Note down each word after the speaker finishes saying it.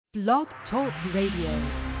Blog Talk Radio.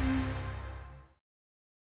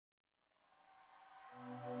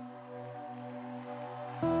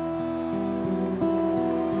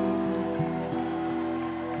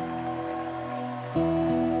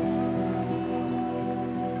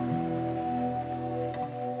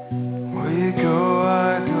 Where you go,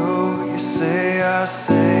 I go. You say, I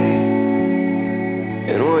say.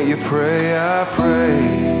 And what you pray, I pray.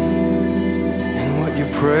 And what you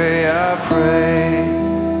pray, I pray.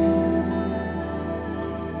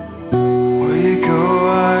 Where you go,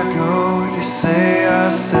 I go. You say, I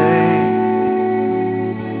say.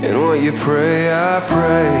 And what you pray, I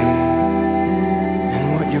pray. And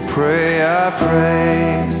what you pray, I pray.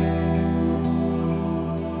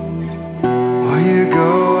 Where you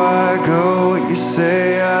go, I go. What you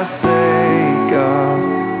say, I say, God.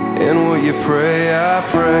 And what you pray, I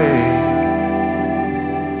pray.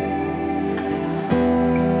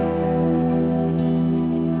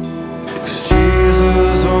 'Cause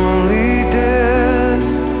Jesus only did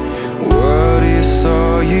what he saw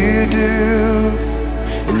you do,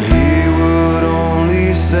 and he would only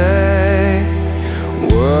say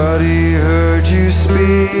what he heard you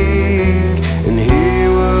speak, and he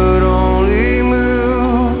would only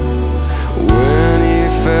move when he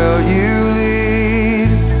felt you lead,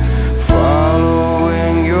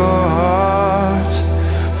 following your heart,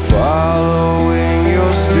 following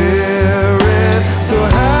your spirit. So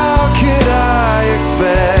how could I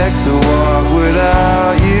expect to walk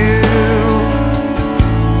without you,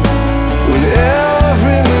 when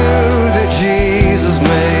every move that Jesus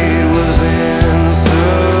made was in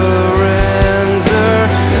surrender?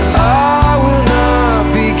 I will not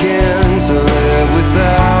begin to live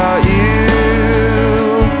without you,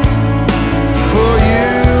 for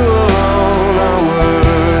you alone are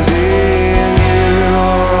worthy, and you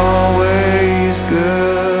are always good.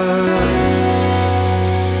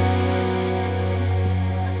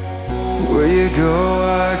 Where you go,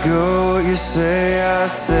 I go. What you say, I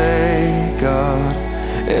say, God.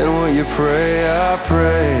 And what you pray, I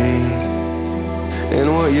pray. And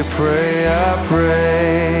what you pray, I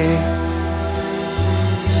pray.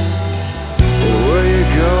 And where you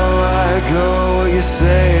go, I go. What you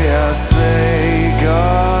say, I say,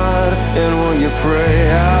 God. And what you pray,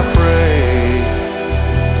 I pray.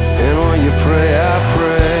 And what you pray, I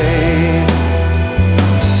pray.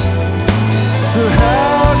 So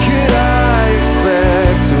how could I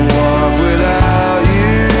expect to walk without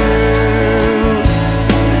you,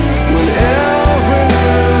 when every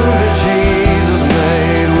move that Jesus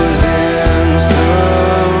made was in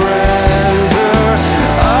surrender?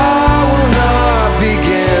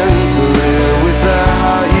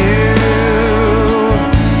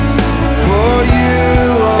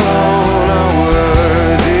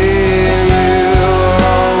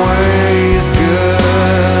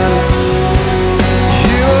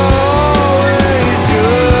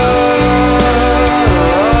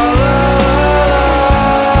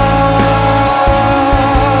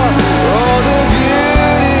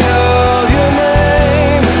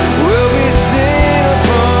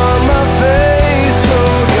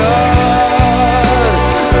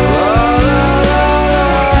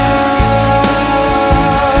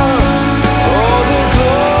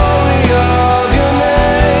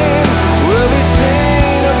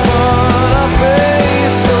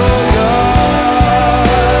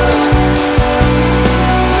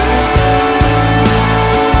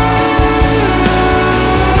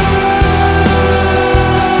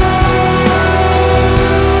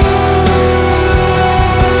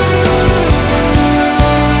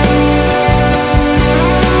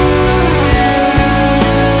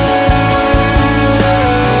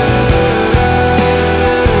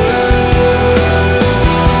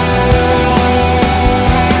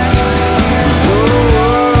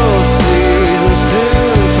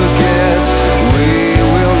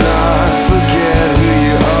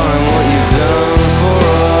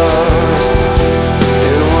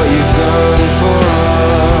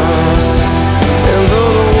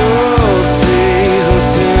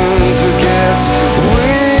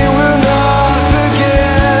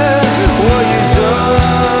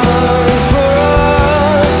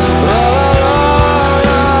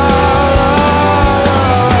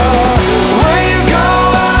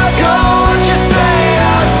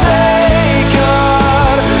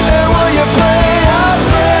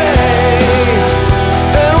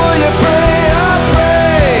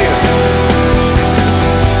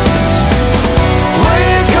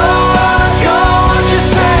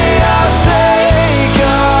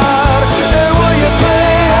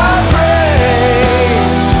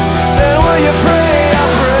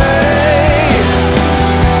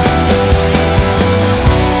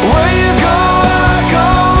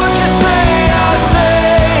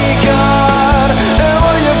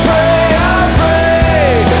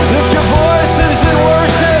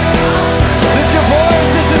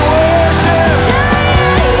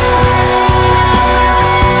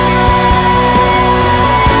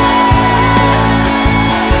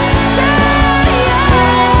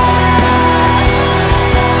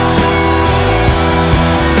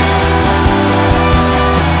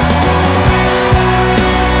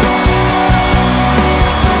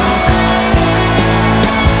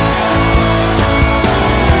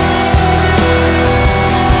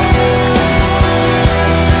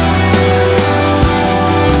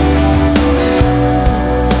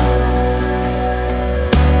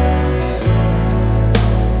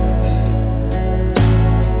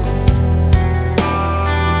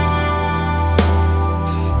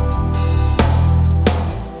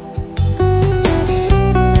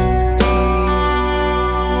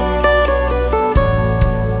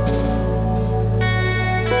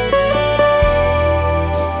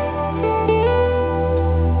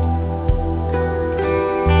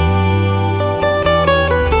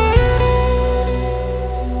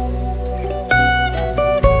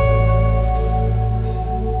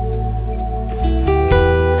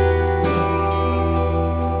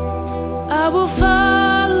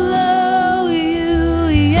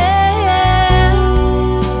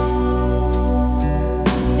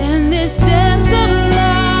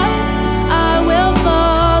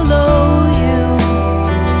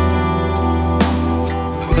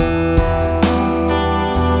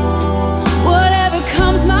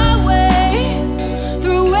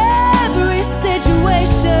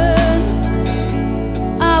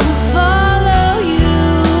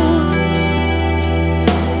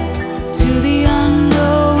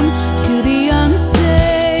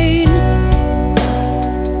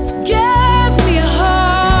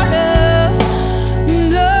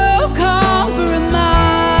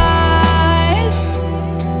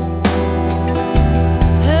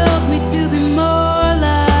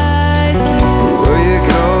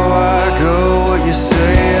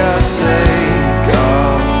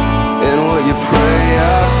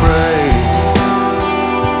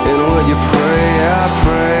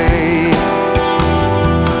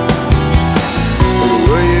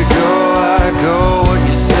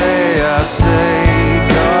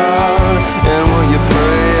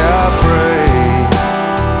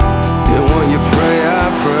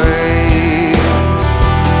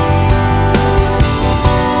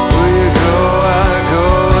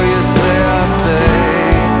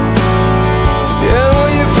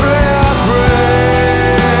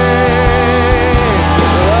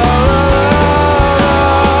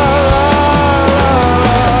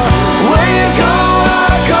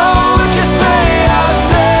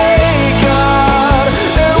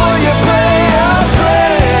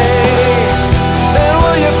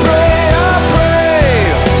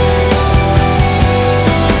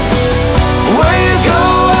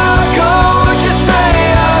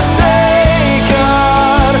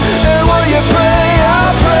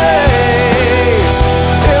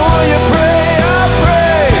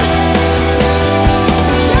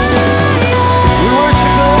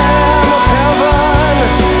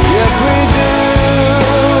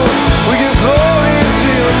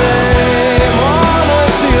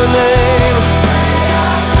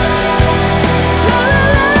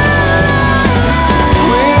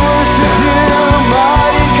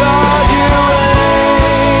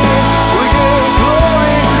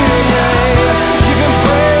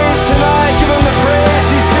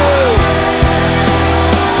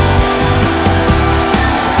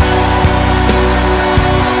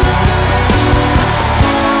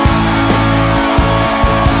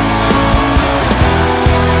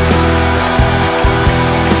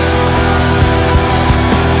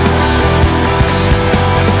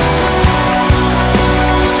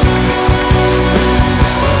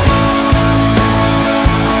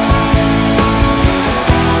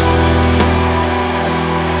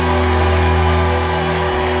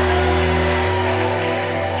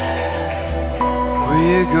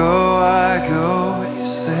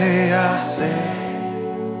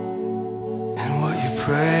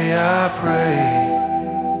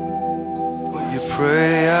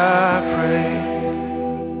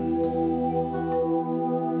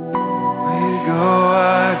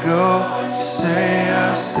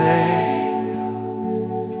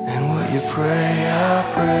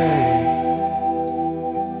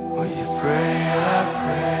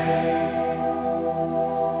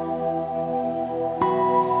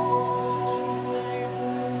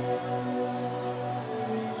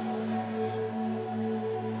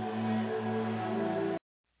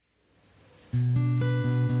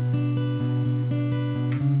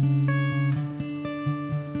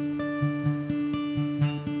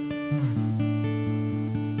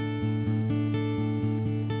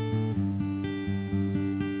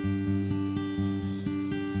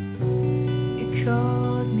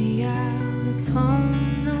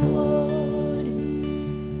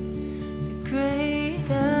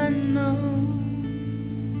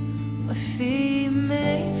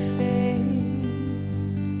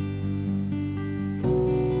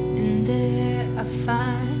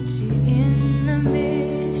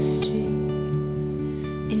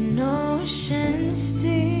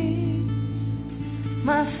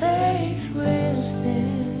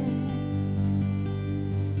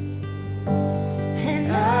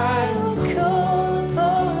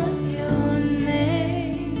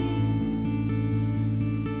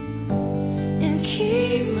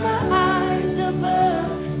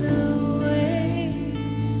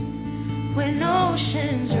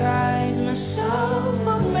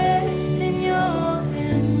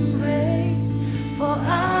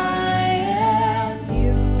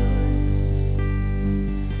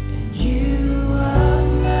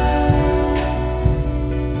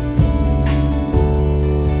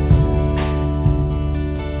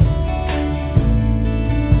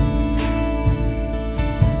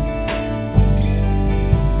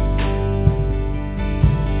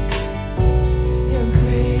 Your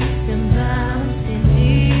grace and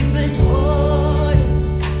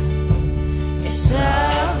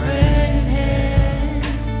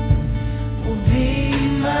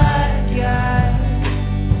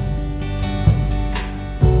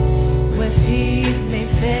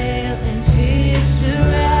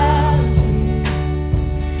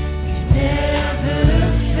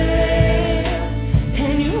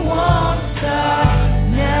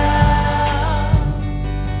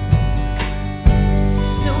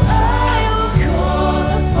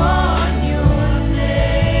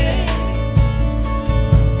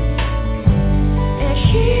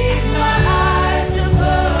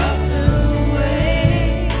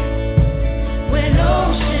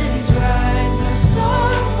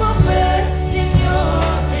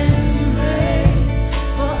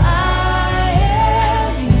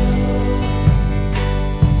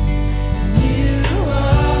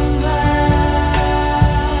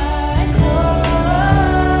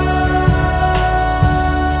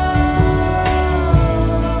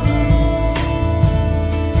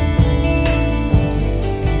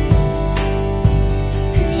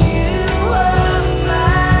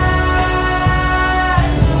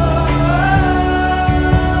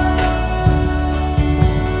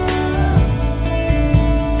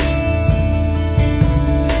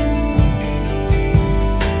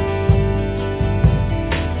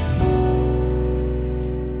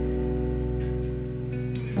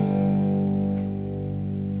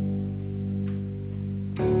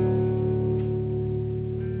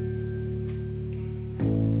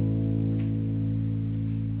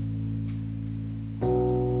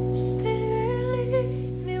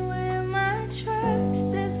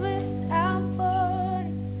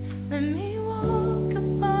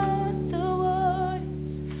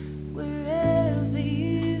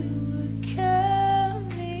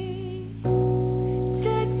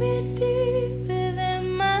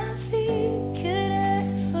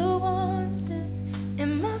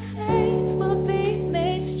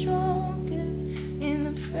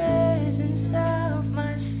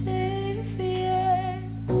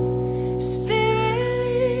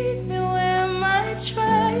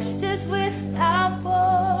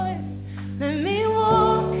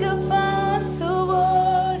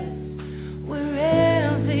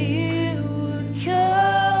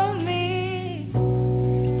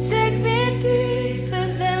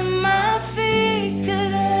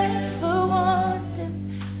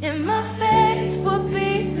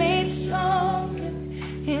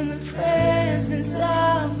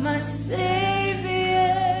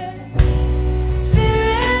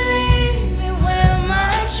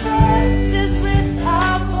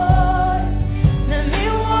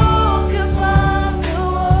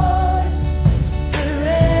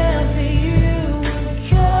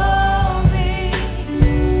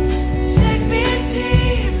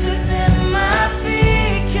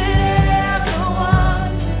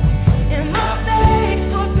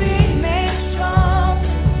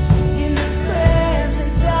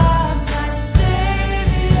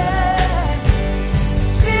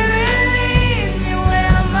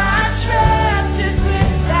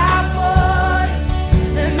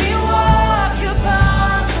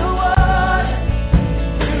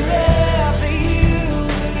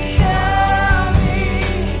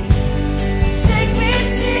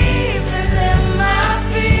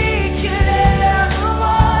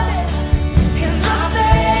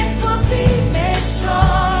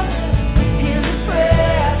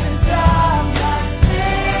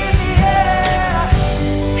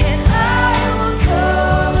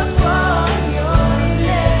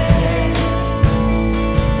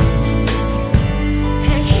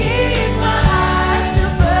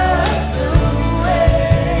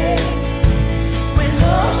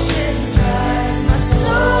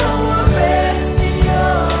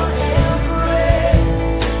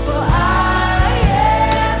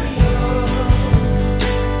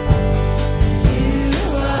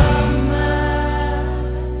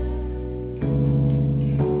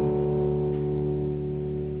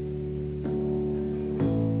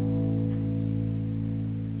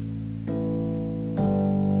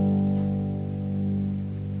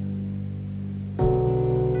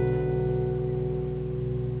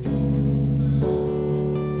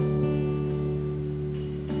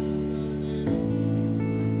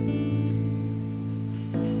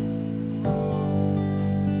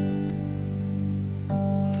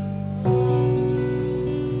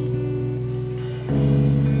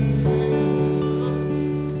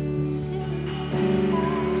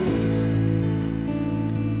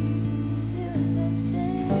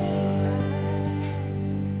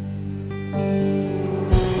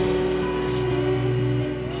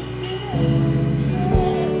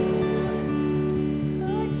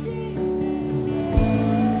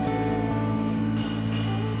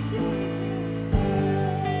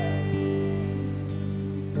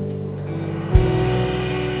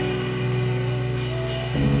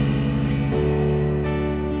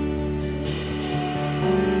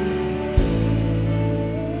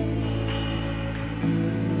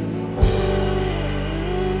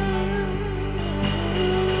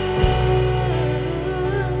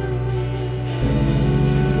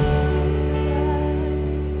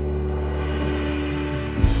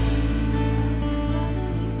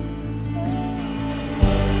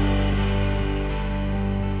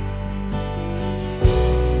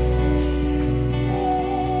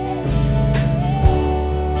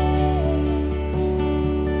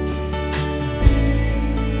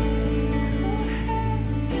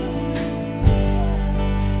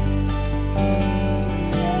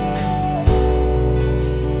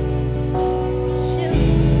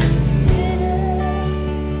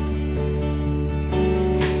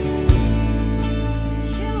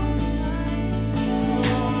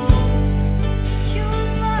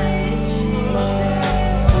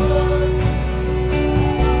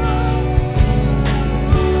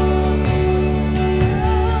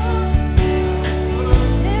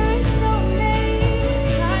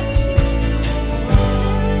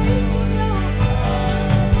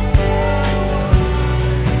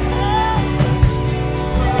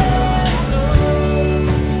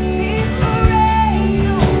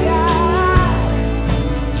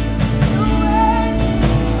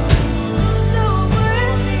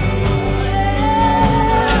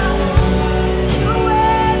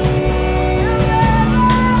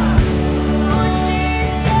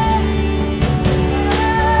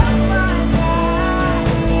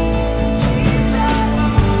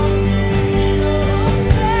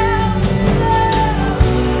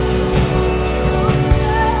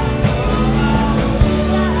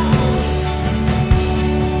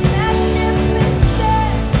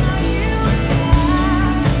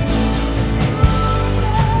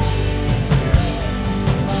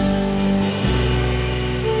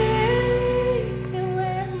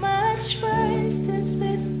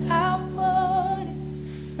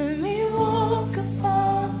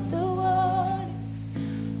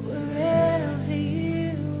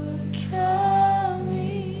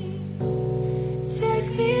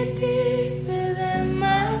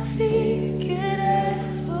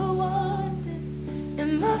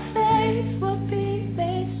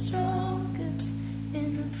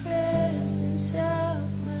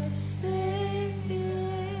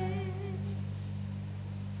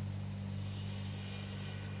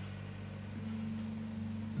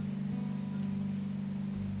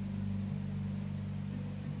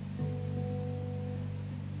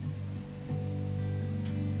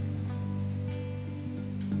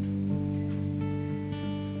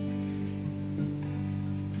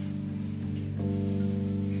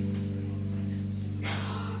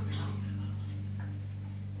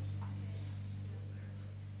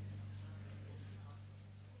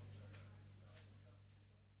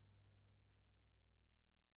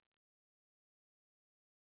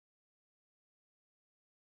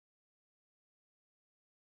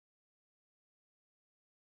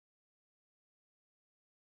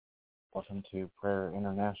Welcome to Prayer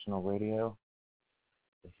International Radio.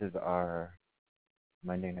 This is our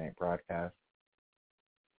Monday night broadcast.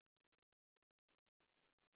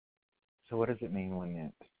 So what does it mean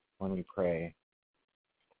when we pray,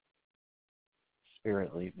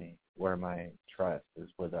 Spirit lead me, where my trust is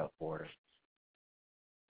without borders,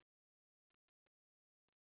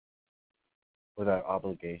 without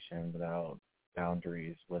obligation, without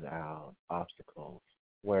boundaries, without obstacles,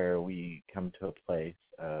 where we come to a place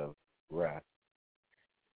of rest.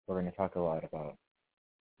 We're going to talk a lot about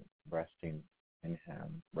resting in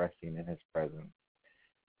Him, resting in His presence,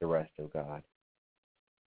 the rest of God.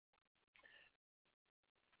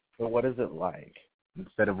 But what is it like?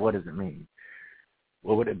 Instead of what does it mean?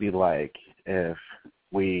 What would it be like if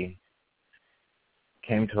we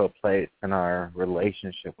came to a place in our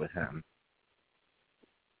relationship with Him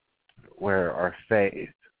where our faith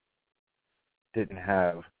didn't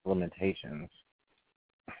have limitations,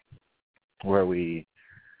 where we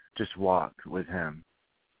just walked with Him?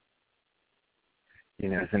 You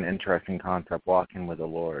know, it's an interesting concept, walking with the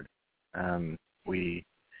Lord. We,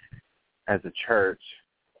 as a church,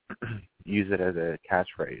 use it as a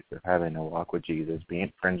catchphrase of having a walk with Jesus,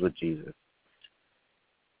 being friends with Jesus.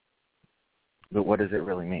 But what does it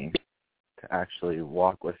really mean to actually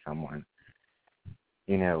walk with someone?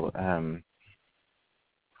 You know,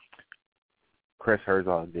 Chris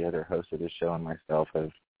Herzog, the other host of this show, and myself have,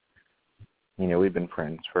 you know, we've been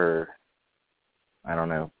friends for, I don't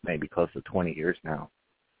know, maybe close to 20 years now.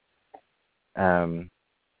 And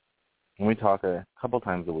we talk a couple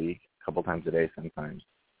times a week, a couple times a day sometimes.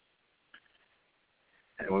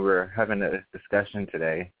 And we were having a discussion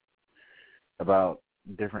today about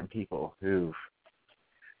different people who've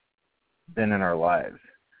been in our lives.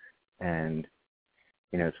 And,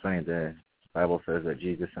 you know, it's funny, the Bible says that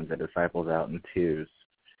Jesus sent the disciples out in twos.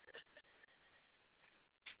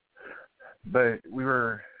 But we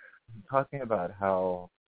were talking about how,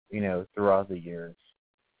 you know, throughout the years,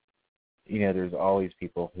 you know, there's always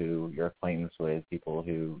people who you're acquainted with, people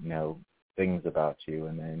who know things about you,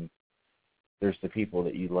 and then there's the people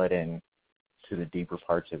that you let in to the deeper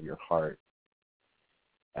parts of your heart,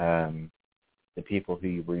 the people who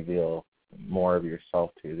you reveal more of yourself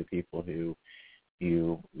to, the people who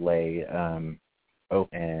you lay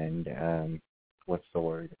open and, what's the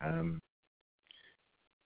word,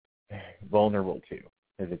 vulnerable to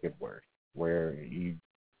is a good word, where you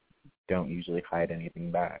don't usually hide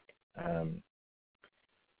anything back.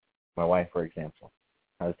 My wife, for example,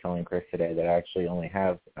 I was telling Chris today that I actually only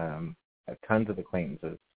have tons of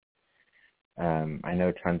acquaintances. I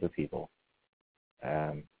know tons of people.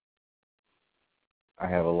 I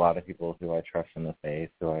have a lot of people who I trust in the faith,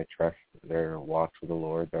 who I trust their walks with the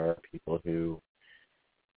Lord. There are people who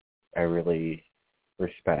I really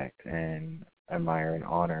respect and admire and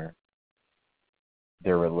honor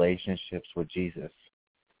their relationships with Jesus.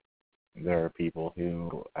 There are people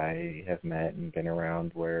who I have met and been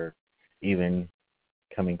around where even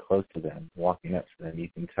coming close to them, walking up to them, you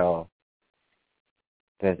can tell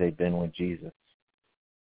that they've been with Jesus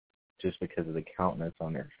just because of the countenance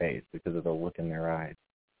on their face, because of the look in their eyes.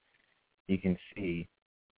 You can see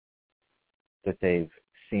that they've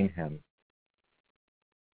seen him.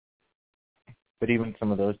 But even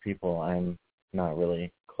some of those people I'm not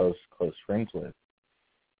really close friends with.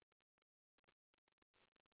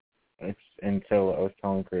 And so I was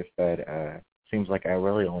telling Chris that it seems like I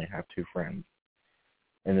really only have two friends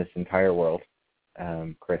in this entire world,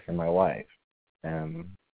 Chris and my wife.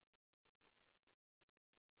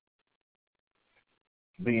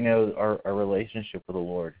 But, you know, our relationship with the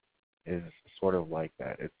Lord is sort of like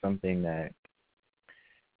that. It's something that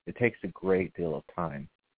it takes a great deal of time.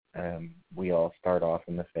 We all start off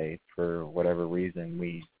in the faith for whatever reason.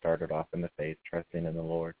 We started off in the faith, trusting in the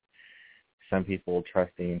Lord. Some people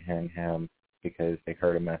trusting in him because they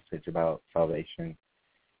heard a message about salvation,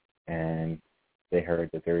 and they heard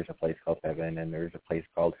that there's a place called heaven and there's a place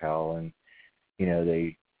called hell, and, you know,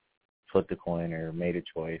 they flipped a coin or made a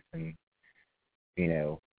choice, and, you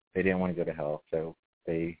know, they didn't want to go to hell, so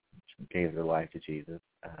they gave their life to Jesus,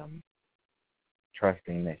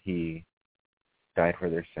 trusting that he died for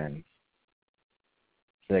their sins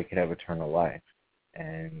so they could have eternal life.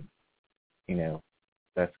 And, you know,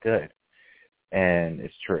 that's good. And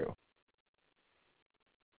it's true.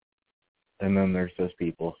 And then there's those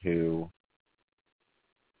people who,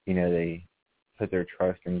 you know, they put their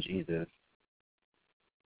trust in Jesus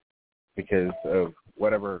because of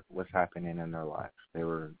whatever was happening in their lives. They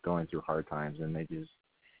were going through hard times, and they just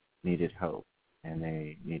needed hope, and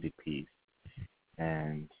they needed peace.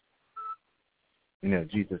 And, you know,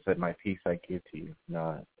 Jesus said, "My peace I give to you,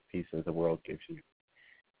 not the peace that the world gives you."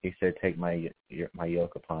 He said, "Take my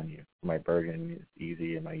yoke upon you. My burden is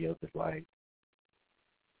easy and my yoke is light."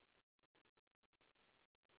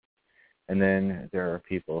 And then there are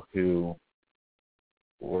people who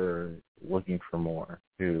were looking for more,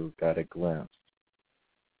 who got a glimpse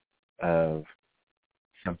of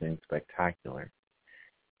something spectacular,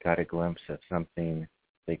 got a glimpse of something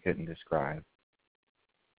they couldn't describe,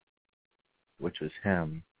 which was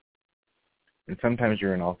him. And sometimes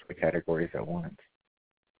you're in all three categories at once.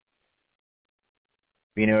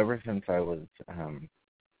 You know, ever since I was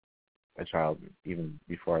a child, even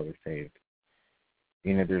before I was saved,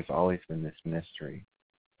 you know, there's always been this mystery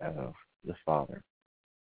of the Father,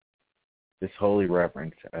 this holy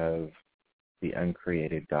reverence of the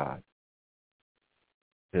uncreated God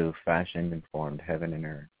who fashioned and formed heaven and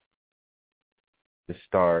earth, the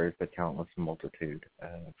stars, the countless multitude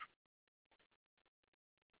of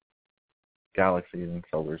galaxies and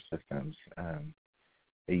solar systems,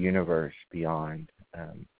 the universe beyond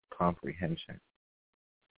comprehension.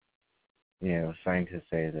 You know, scientists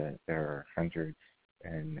say that there are hundreds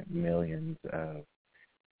and millions of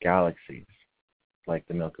galaxies like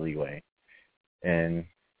the Milky Way. And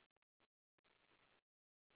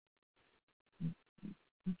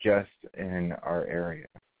just in our area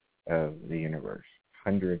of the universe,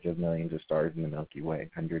 hundreds of millions of stars in the Milky Way,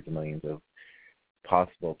 hundreds of millions of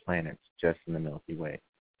possible planets just in the Milky Way,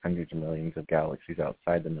 hundreds of millions of galaxies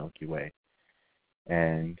outside the Milky Way.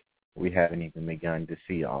 And we haven't even begun to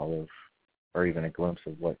see all of, or even a glimpse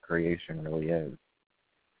of what creation really is.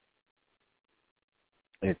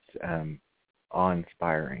 It's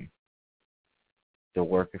awe-inspiring. The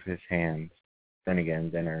work of his hands, then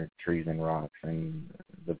again, then are trees and rocks and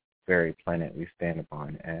the very planet we stand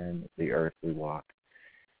upon and the earth we walk.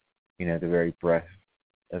 You know, the very breath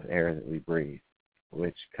of air that we breathe,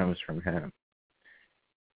 which comes from him.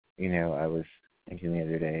 You know, I was thinking the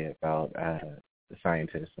other day about the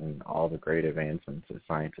scientists and all the great advancements that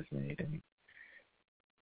scientists made, and,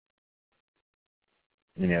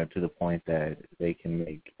 you know, to the point that they can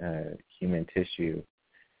make human tissue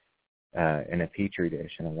in a petri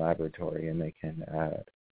dish in a laboratory, and they can,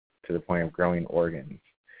 to the point of growing organs,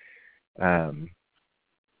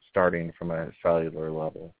 starting from a cellular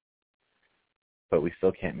level. But we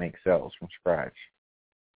still can't make cells from scratch.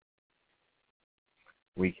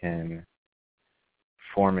 We can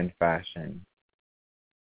form and fashion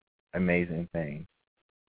amazing things.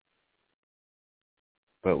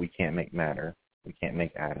 But we can't make matter. We can't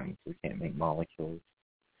make atoms. We can't make molecules.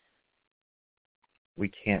 We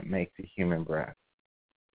can't make the human breath.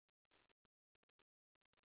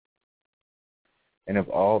 And of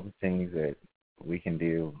all the things that we can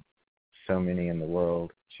do, so many in the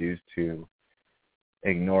world choose to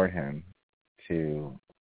ignore him, to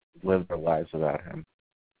live their lives without him,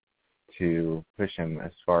 to push him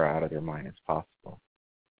as far out of their mind as possible,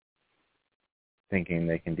 thinking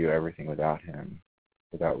they can do everything without him,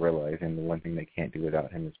 without realizing the one thing they can't do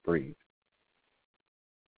without him is breathe.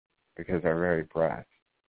 Because our very breath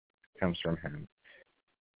comes from him.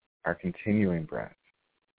 Our continuing breath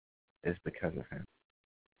is because of him.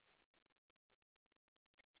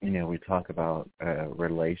 You know, we talk about a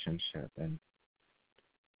relationship and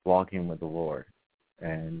walking with the Lord.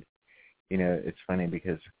 And, you know, it's funny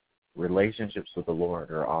because relationships with the Lord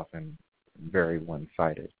are often very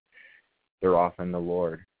one-sided. They're often the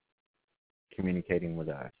Lord communicating with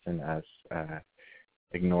us and us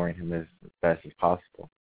ignoring him as best as possible.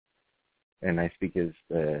 And I speak as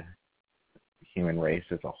the human race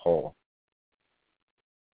as a whole.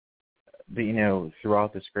 But, you know,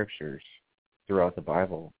 throughout the scriptures, throughout the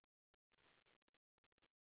Bible,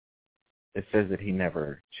 it says that he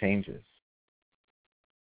never changes.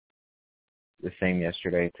 The same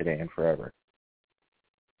yesterday, today, and forever.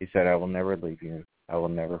 He said, I will never leave you. I will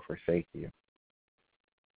never forsake you.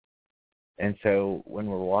 And so when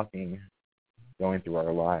we're walking, going through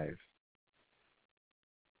our lives,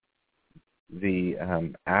 the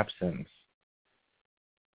absence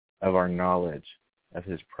of our knowledge of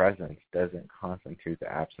his presence doesn't constitute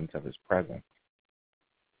the absence of his presence.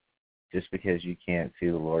 Just because you can't see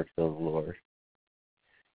the Lord, feel the Lord.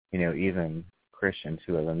 You know, even Christians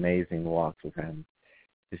who have amazing walks with him,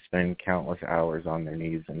 who spend countless hours on their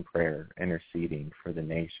knees in prayer, interceding for the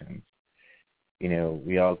nations. You know,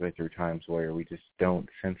 we all go through times where we just don't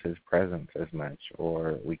sense his presence as much,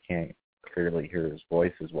 or we can't clearly hear his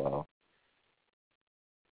voice as well.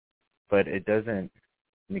 But it doesn't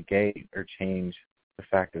negate or change the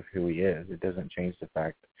fact of who he is. It doesn't change the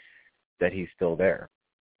fact that he's still there.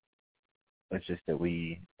 It's just that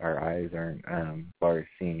our eyes aren't far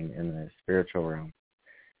seen in the spiritual realm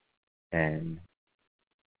and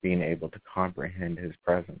being able to comprehend his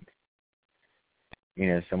presence. You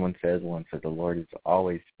know, someone says once that the Lord is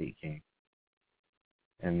always speaking.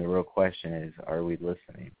 And the real question is, are we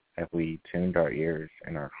listening? Have we tuned our ears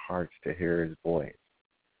and our hearts to hear his voice,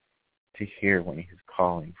 to hear when he's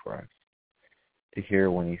calling for us, to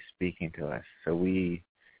hear when he's speaking to us, so we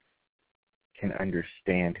can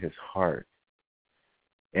understand his heart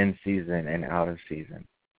in season and out of season,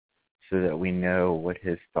 so that we know what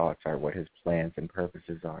his thoughts are, what his plans and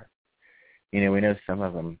purposes are. You know, we know some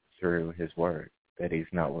of them through his word, that he's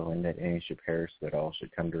not willing that any should perish, that all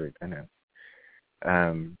should come to repentance.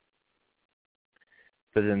 But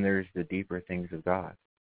then there's the deeper things of God.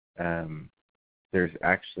 There's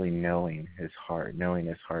actually knowing his heart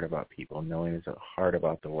about people, knowing his heart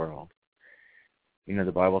about the world. You know,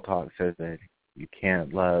 the Bible talk says that you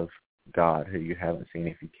can't love God who you haven't seen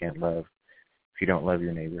if you don't love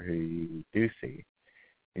your neighbor who you do see.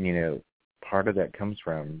 And, you know, part of that comes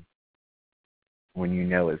from when you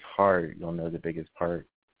know his heart, you'll know the biggest part.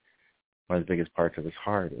 One of the biggest parts of his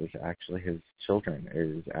heart is actually his children,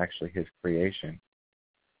 is actually his creation.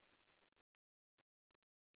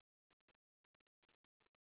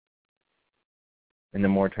 And the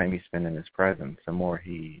more time you spend in his presence, the more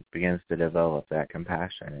he begins to develop that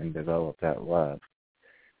compassion and develop that love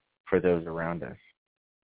for those around us,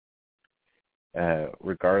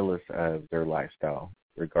 regardless of their lifestyle,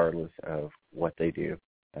 regardless of what they do,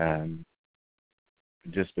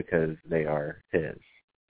 just because they are his.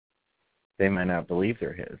 They might not believe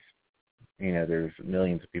they're his. You know, there's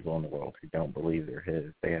millions of people in the world who don't believe they're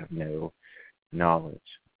his. They have no knowledge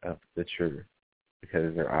of the truth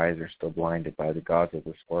because their eyes are still blinded by the gods of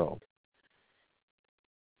this world.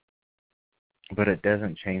 But it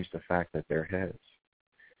doesn't change the fact that they're his.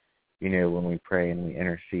 You know, when we pray and we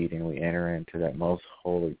intercede and we enter into that most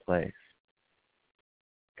holy place,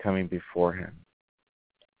 coming before him,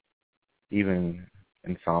 even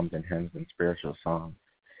in psalms and hymns and spiritual songs,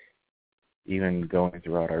 even going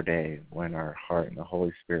throughout our day when our heart and the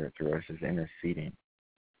Holy Spirit through us is interceding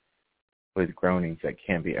with groanings that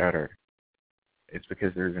can't be uttered, it's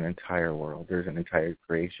because there's an entire world, there's an entire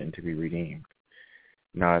creation to be redeemed,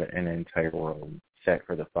 not an entire world set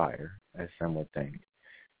for the fire, as some would think.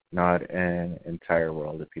 Not an entire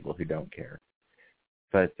world of people who don't care,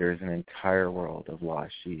 but there's an entire world of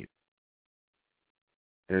lost sheep.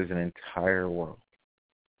 There's an entire world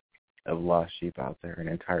of lost sheep out there, an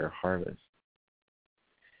entire harvest.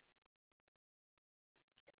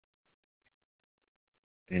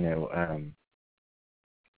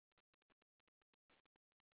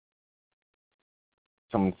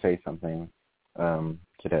 Someone say something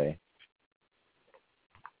today,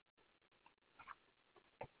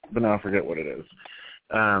 but now I forget what it is.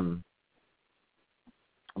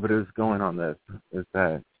 But it was going on this, is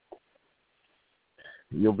that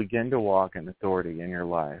you'll begin to walk in authority in your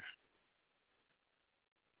life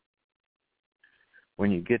when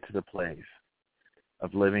you get to the place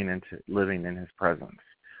of living in His presence,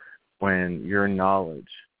 when your knowledge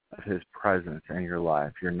of His presence in your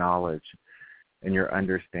life, your knowledge and your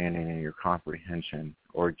understanding and your comprehension,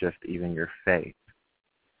 or just even your faith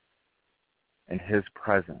in His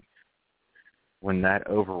presence, when that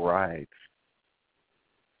overrides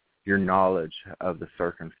your knowledge of the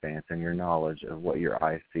circumstance and your knowledge of what your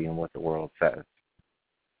eyes see and what the world says,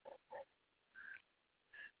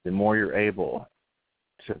 the more you're able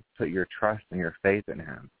to put your trust and your faith in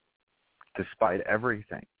Him, despite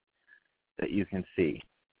everything that you can see.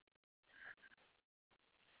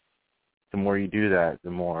 The more you do that,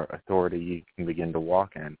 the more authority you can begin to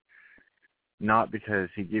walk in. Not because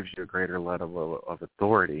He gives you a greater level of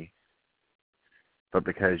authority, but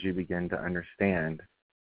because you begin to understand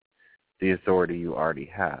the authority you already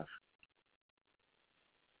have.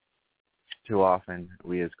 Too often,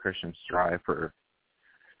 we as Christians strive for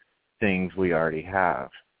things we already have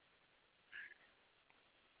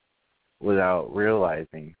without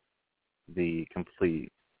realizing the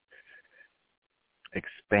complete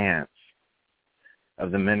expanse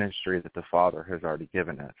of the ministry that the Father has already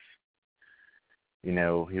given us. He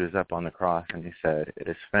was up on the cross and He said, "It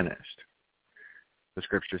is finished." The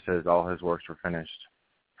Scripture says all His works were finished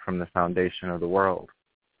from the foundation of the world.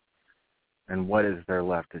 And what is there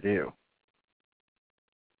left to do?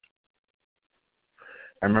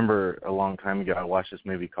 I remember a long time ago I watched this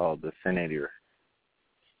movie called The Sin Eater.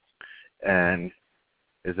 And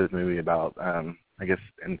it's this movie about, I guess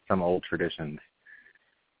in some old traditions,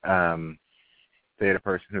 they had a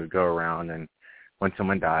person who would go around, and when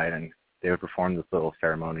someone died, and they would perform this little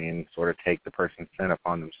ceremony and sort of take the person's sin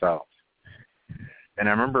upon themselves. And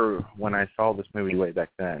I remember when I saw this movie way back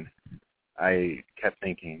then, I kept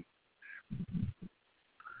thinking,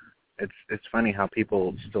 it's funny how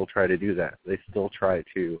people still try to do that. They still try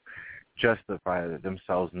to justify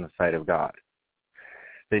themselves in the sight of God.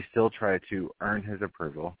 They still try to earn His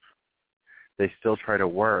approval. They still try to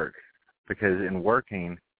work, because in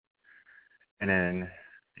working and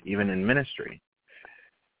even in ministry,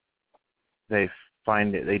 they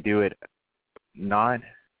do it not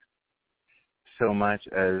so much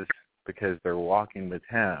as because they're walking with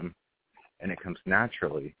Him and it comes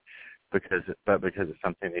naturally, but because it's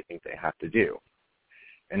something they think they have to do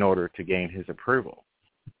in order to gain His approval.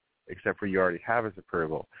 Except for you already have His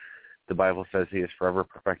approval. The Bible says He has forever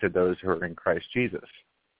perfected those who are in Christ Jesus.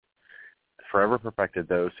 Forever perfected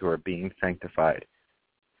those who are being sanctified.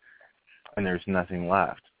 And there's nothing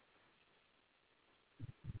left.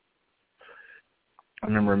 I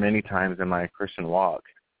remember many times in my Christian walk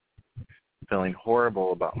feeling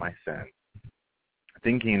horrible about my sin,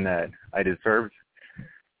 thinking that I deserved,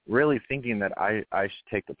 really thinking that I should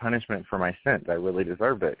take the punishment for my sins. I really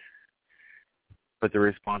deserved it. But the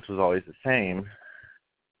response was always the same,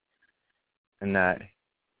 and that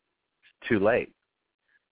it's too late.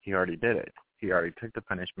 He already did it. He already took the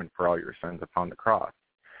punishment for all your sins upon the cross.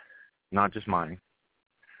 Not just mine,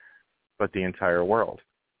 but the entire world.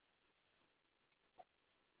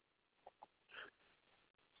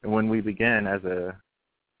 And when we begin as a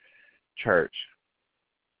church,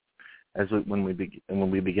 when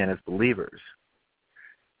we begin as believers,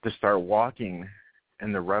 to start walking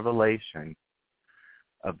in the revelation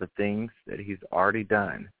of the things that He's already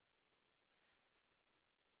done,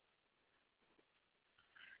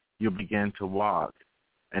 you'll begin to walk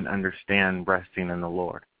and understand resting in the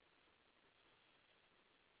Lord.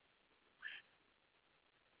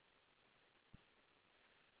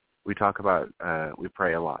 We talk about, we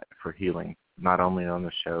pray a lot for healing, not only on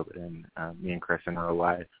the show, but in me and Chris in our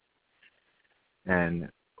life. And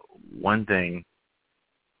one thing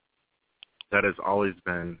that has always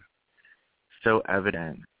been so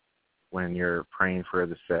evident when you're praying for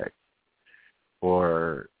the sick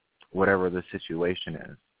or whatever the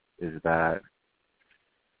situation is that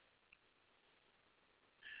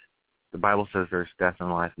the Bible says there's death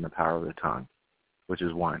and life in the power of the tongue, which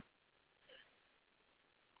is one.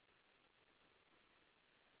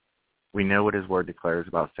 We know what His word declares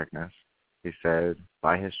about sickness. He said,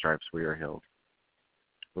 by His stripes we are healed,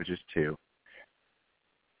 which is two.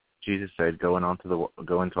 Jesus said, go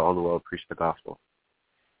into all the world, preach the gospel.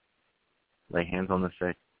 Lay hands on the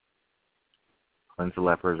sick, cleanse the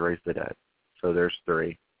lepers, raise the dead. So there's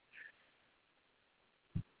 3.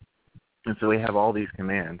 And so we have all these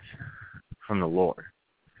commands from the Lord,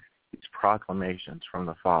 these proclamations from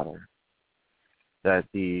the Father,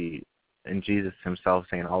 and Jesus himself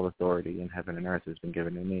saying, all authority in heaven and earth has been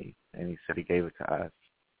given to me. And he said he gave it to us.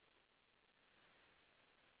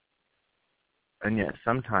 And yet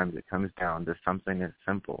sometimes it comes down to something as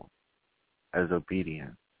simple as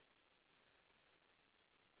obedience,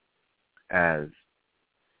 as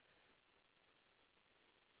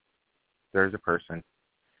there's a person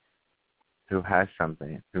who has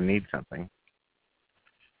something, who needs something.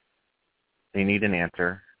 They need an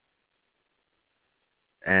answer,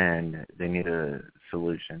 and they need a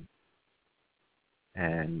solution.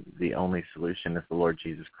 And the only solution is the Lord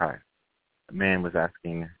Jesus Christ. The man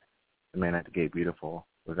at the gate beautiful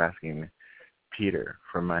was asking Peter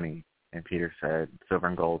for money. And Peter said, silver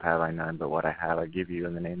and gold have I none, but what I have I give you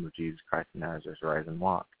in the name of Jesus Christ of Nazareth, rise and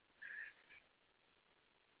walk.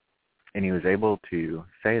 And he was able to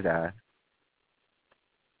say that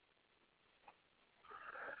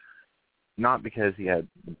not because he had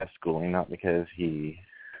the best schooling, not because he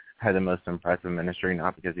had the most impressive ministry,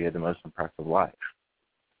 not because he had the most impressive life,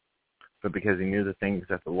 but because he knew the things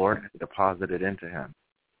that the Lord had deposited into him.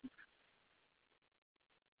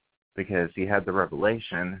 Because he had the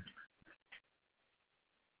revelation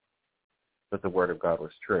that the Word of God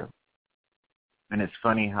was true. And it's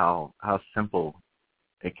funny how simple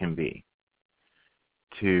it can be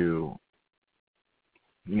to,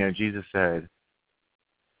 Jesus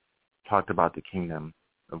talked about the kingdom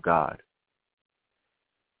of God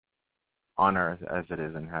on earth as it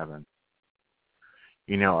is in heaven.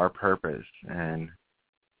 Our purpose, and,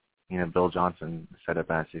 Bill Johnson said it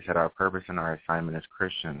best. He said, our purpose and our assignment as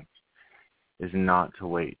Christians is not to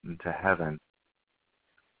wait into heaven,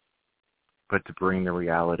 but to bring the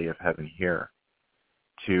reality of heaven here,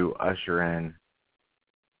 to usher in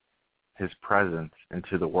his presence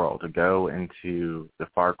into the world, to go into the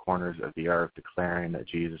far corners of the earth declaring that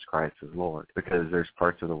Jesus Christ is Lord. Because there's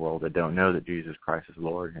parts of the world that don't know that Jesus Christ is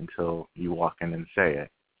Lord until you walk in and say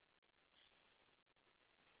it.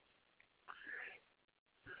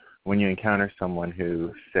 When you encounter someone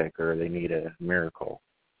who's sick or they need a miracle,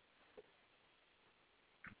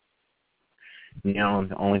 the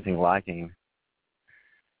only thing lacking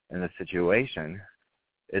in the situation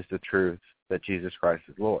is the truth that Jesus Christ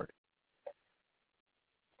is Lord.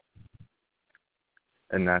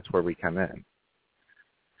 And that's where we come in,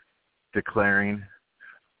 declaring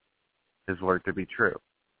his word to be true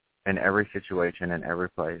in every situation, in every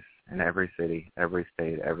place, in every city, every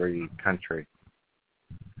state, every country,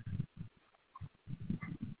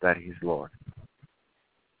 that he's Lord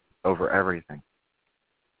over everything.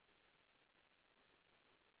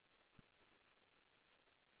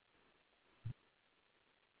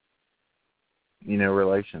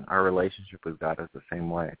 Our relationship with God is the same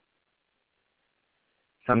way.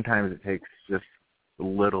 Sometimes it takes just a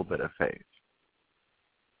little bit of faith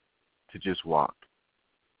to just walk,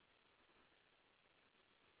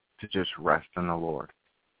 to just rest in the Lord.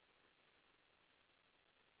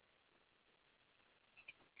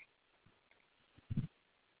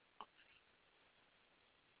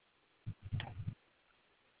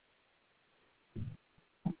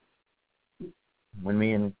 When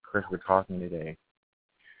me and Chris were talking today,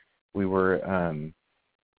 it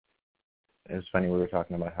was funny, we were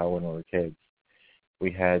talking about how when we were kids,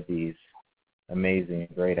 we had these amazing,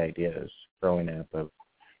 great ideas growing up of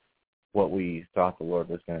what we thought the Lord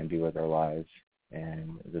was going to do with our lives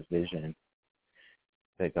and the vision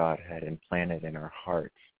that God had implanted in our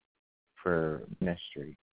hearts for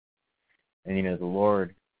ministry. And, the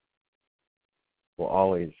Lord will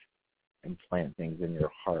always implant things in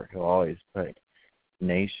your heart. He'll always put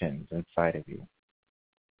nations inside of you.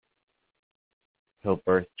 He'll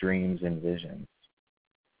birth dreams and visions,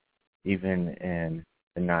 even in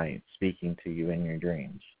the night, speaking to you in your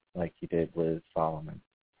dreams, like he did with Solomon.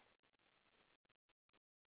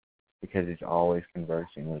 Because he's always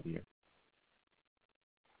conversing with you.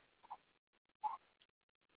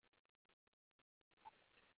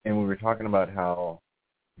 And we were talking about how,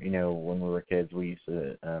 when we were kids, we used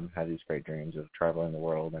to have these great dreams of traveling the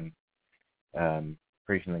world and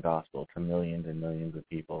preaching the gospel to millions and millions of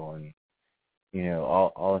people, and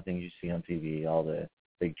all the things you see on TV, all the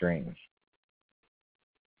big dreams.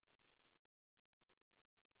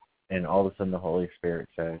 And all of a sudden the Holy Spirit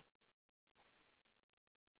says,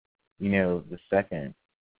 the second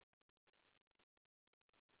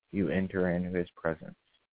you enter into his presence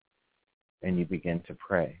and you begin to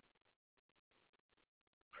pray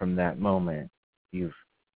from that moment, you've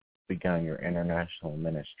begun your international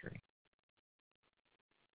ministry.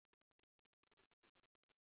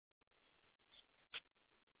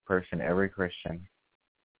 Every Christian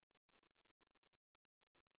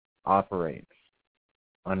operates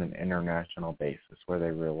on an international basis, whether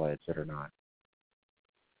they realize it or not.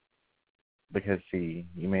 Because, see,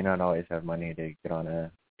 you may not always have money to get on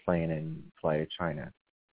a plane and fly to China.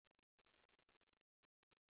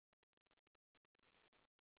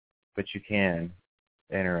 But you can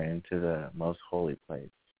enter into the most holy place.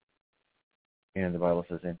 You know, the Bible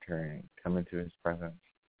says enter and come into his presence.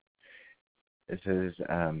 It says,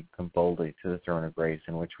 come boldly to the throne of grace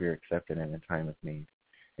in which we are accepted in a time of need.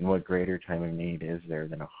 And what greater time of need is there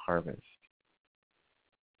than a harvest?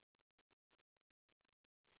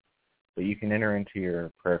 But you can enter into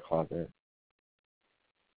your prayer closet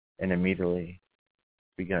and immediately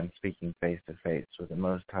begin speaking face to face with the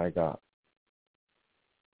Most High God,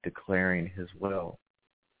 declaring his will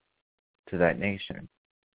to that nation,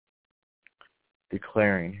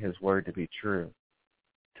 declaring his word to be true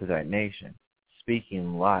to that nation,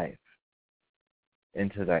 speaking life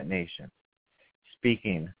into that nation,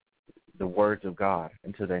 speaking the words of God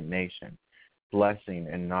into that nation, blessing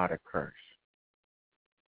and not a curse,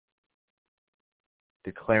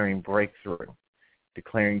 declaring breakthrough,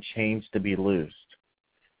 declaring chains to be loosed,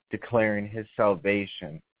 declaring his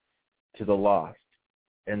salvation to the lost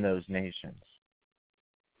in those nations.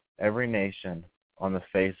 Every nation on the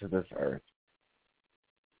face of this earth,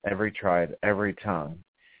 every tribe, every tongue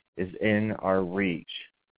is in our reach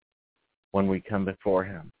when we come before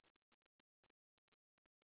him.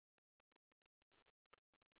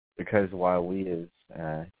 Because while we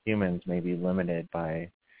as humans may be limited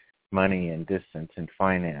by money and distance and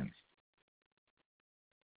finance,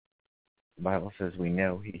 the Bible says we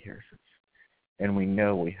know he hears us. And we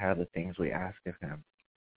know we have the things we ask of him.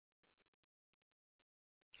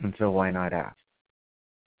 And so why not ask?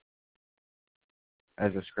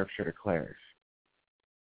 As the scripture declares,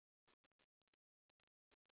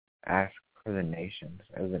 ask for the nations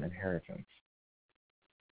as an inheritance.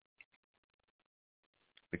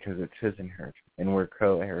 Because it's his inheritance. And we're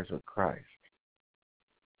co-heirs with Christ.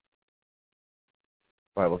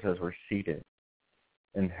 The Bible says we're seated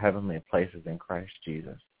in heavenly places in Christ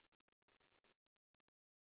Jesus.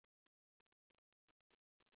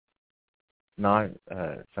 Not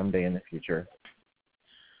someday in the future.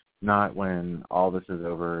 Not when all this is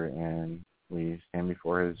over and we stand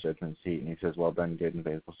before his judgment seat and he says, well done, good and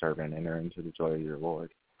faithful servant, enter into the joy of your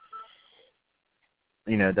Lord.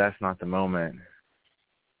 You know, that's not the moment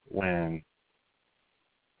when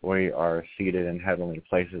we are seated in heavenly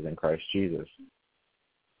places in Christ Jesus.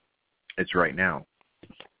 It's right now.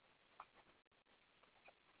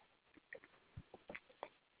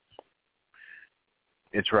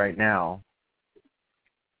 It's right now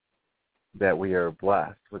that we are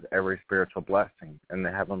blessed with every spiritual blessing in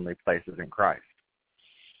the heavenly places in Christ.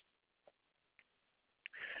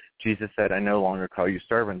 Jesus said, I no longer call you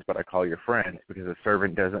servants, but I call you friends, because a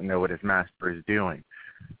servant doesn't know what his master is doing.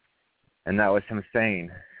 And that was him saying,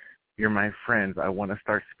 you're my friends. I want to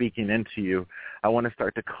start speaking into you. I want to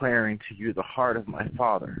start declaring to you the heart of my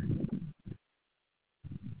Father.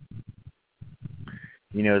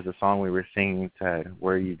 You know, as the song we were singing said,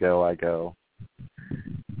 where you go, I go.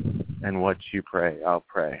 And what you pray, I'll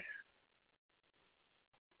pray.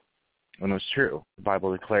 And it was true. The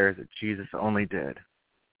Bible declares that Jesus only did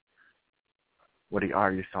what he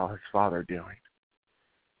already saw his Father doing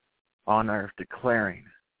on earth, declaring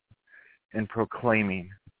and proclaiming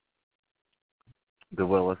the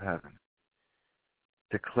will of heaven,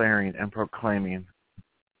 declaring and proclaiming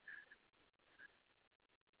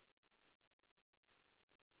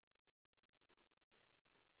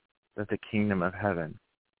that the kingdom of heaven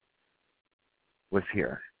was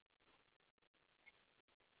here,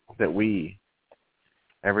 that we,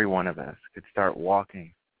 every one of us, could start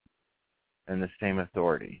walking in the same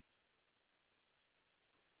authority.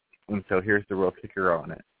 And so here's the real kicker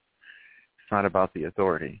on it. It's not about the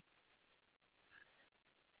authority.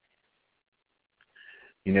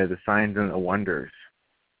 You know, the signs and the wonders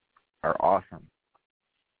are awesome.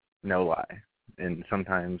 No lie. And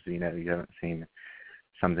sometimes, you know, you haven't seen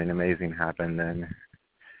something amazing happen, then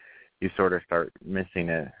you sort of start missing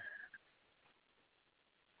it.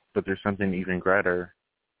 But there's something even greater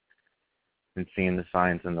than seeing the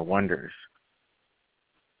signs and the wonders.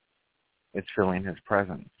 It's feeling his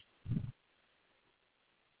presence.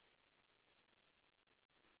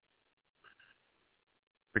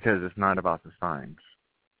 Because it's not about the signs.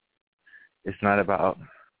 It's not about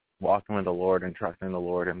walking with the Lord and trusting the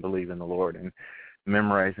Lord and believing the Lord and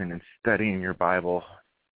memorizing and studying your Bible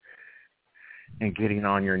and getting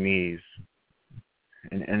on your knees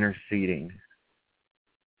and interceding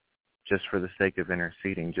just for the sake of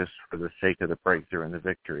interceding, just for the sake of the breakthrough and the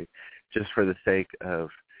victory, just for the sake of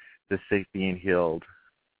the sick being healed,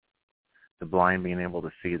 the blind being able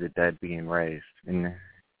to see, the dead being raised, and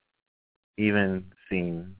even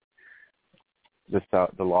seeing the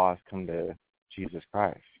lost come to Jesus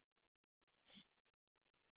Christ.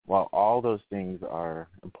 While all those things are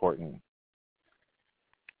important,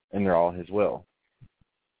 and they're all His will,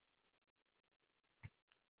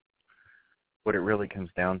 what it really comes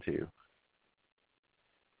down to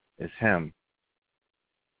is Him.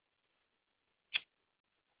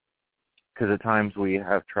 Because at times we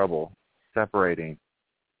have trouble separating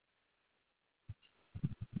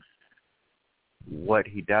what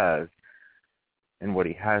He does and what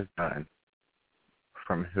He has done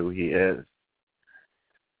from who He is.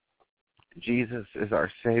 Jesus is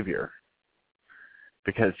our Savior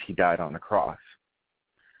because He died on the cross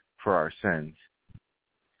for our sins.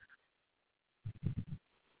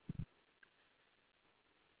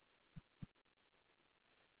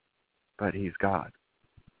 But He's God.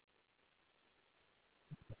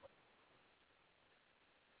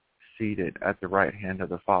 Seated at the right hand of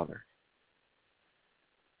the Father.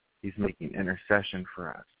 He's making intercession for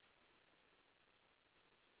us.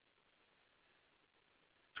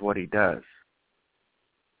 It's what He does.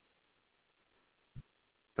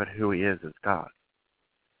 But who He is God.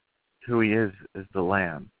 Who He is the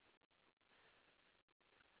Lamb.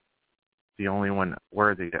 The only one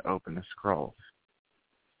worthy to open the scrolls.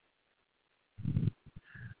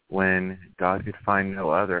 When God could find no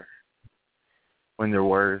other. When there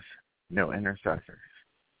was no intercessors.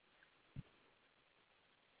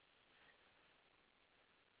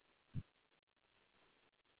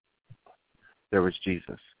 There was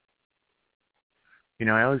Jesus. You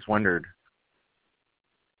know, I always wondered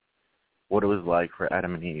what it was like for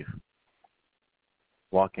Adam and Eve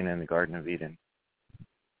walking in the Garden of Eden.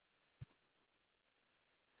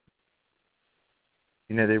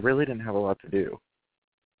 You know, they really didn't have a lot to do.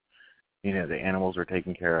 You know, the animals were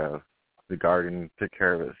taken care of. The garden took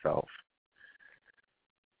care of itself.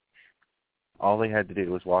 All they had to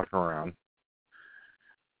do was walk around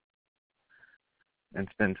and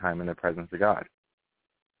spend time in the presence of God.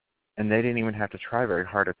 And they didn't even have to try very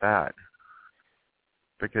hard at that.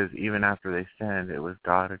 Because even after they sinned, it was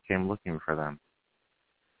God who came looking for them,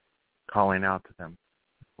 calling out to them,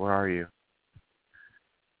 "Where are you?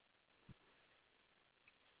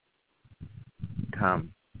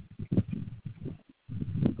 Come."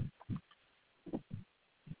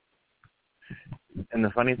 And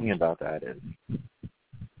the funny thing about that is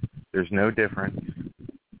there's no difference,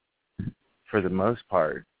 for the most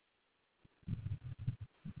part,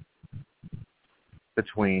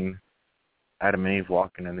 between Adam and Eve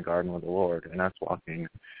walking in the garden with the Lord and us walking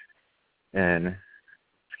in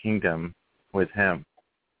His kingdom with Him.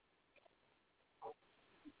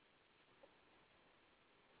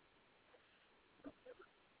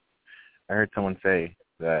 I heard someone say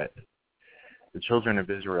that the children of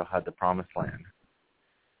Israel had the promised land,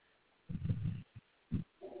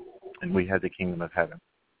 and we had the kingdom of heaven.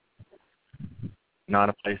 Not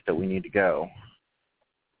a place that we need to go,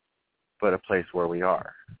 but a place where we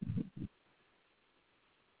are.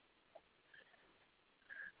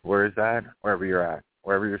 Where is that? Wherever you're at,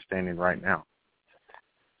 wherever you're standing right now.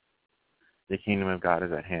 The kingdom of God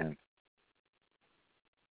is at hand.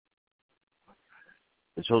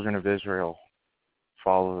 The children of Israel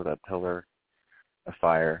followed a pillar of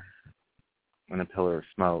fire and a pillar of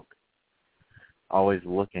smoke, always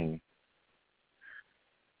looking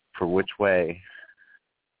for which way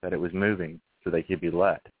that it was moving so they could be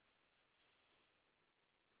led.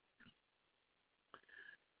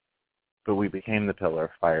 But we became the pillar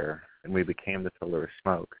of fire, and we became the pillar of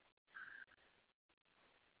smoke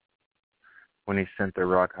when He sent the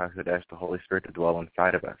Ruach HaKodesh, the Holy Spirit, to dwell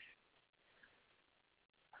inside of us.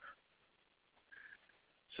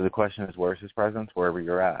 So the question is, where's His presence? Wherever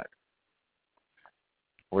you're at.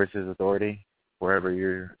 Where's His authority? Wherever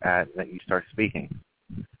you're at that you start speaking.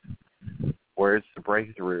 Where's the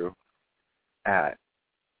breakthrough at?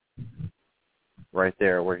 Right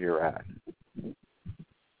there where you're at.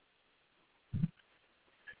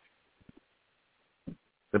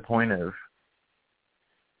 The point of,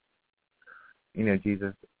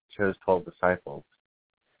 Jesus chose 12 disciples,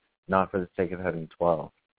 not for the sake of having 12,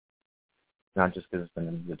 not just because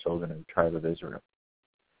it's the children of the tribe of Israel,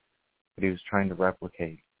 but He was trying to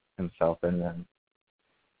replicate Himself in them,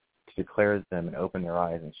 to declare to them and open their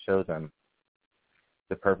eyes and show them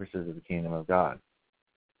the purposes of the kingdom of God,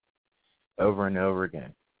 over and over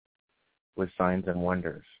again, with signs and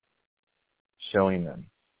wonders, showing them,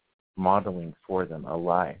 modeling for them a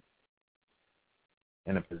life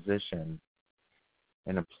and a position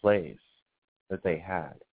and a place that they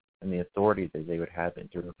had and the authority that they would have it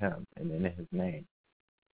through him and in his name.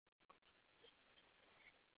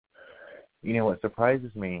 You know, what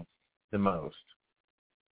surprises me the most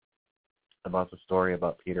about the story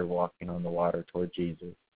about Peter walking on the water toward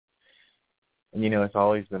Jesus, and you know, it's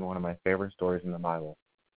always been one of my favorite stories in the Bible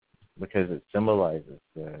because it symbolizes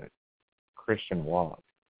the Christian walk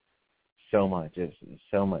so much. It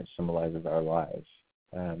so much symbolizes our lives,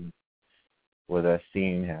 with us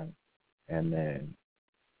seeing him and then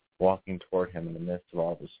walking toward him in the midst of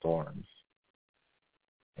all the storms.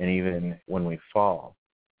 And even when we fall,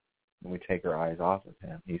 when we take our eyes off of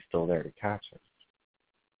him, he's still there to catch us.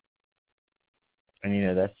 And you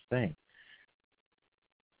know, that's the thing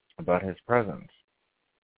about his presence,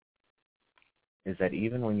 is that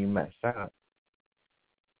even when you mess up,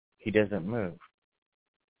 he doesn't move.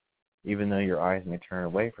 Even though your eyes may turn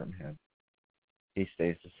away from him, he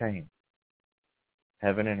stays the same.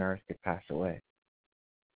 Heaven and earth could pass away.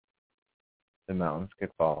 The mountains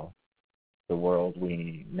could fall. The world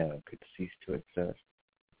we know could cease to exist.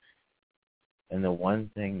 And the one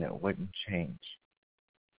thing that wouldn't change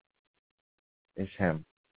is him.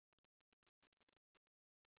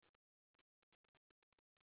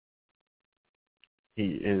 He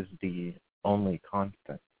is the only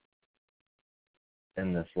constant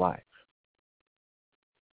in this life.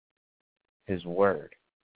 His word.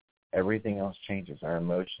 Everything else changes. Our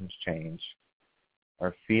emotions change.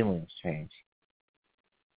 Our feelings change.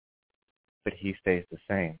 But he stays the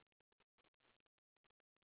same.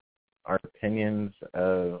 Our opinions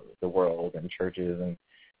of the world and churches and,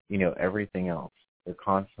 you know, everything else, they're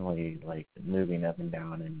constantly like moving up and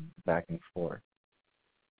down and back and forth.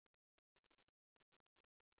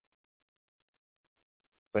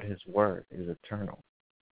 But his word is eternal.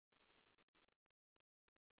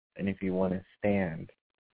 And if you want to stand,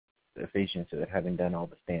 Ephesians said, having done all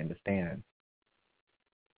to stand,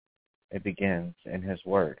 it begins in his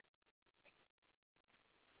word.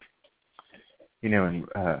 You know, in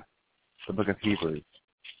the book of Hebrews,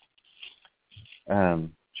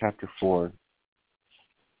 chapter 4,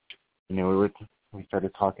 you know, we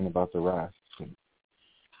started talking about the rest. And,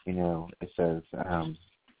 you know, it says,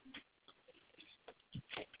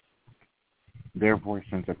 therefore,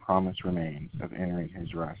 since a promise remains of entering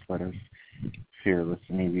his rest, let us fear lest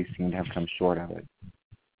any of you seem to have come short of it.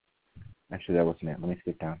 Actually, that wasn't it. Let me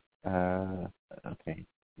skip down. Okay,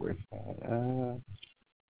 where's that?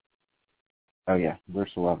 Oh yeah,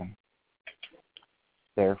 verse 11.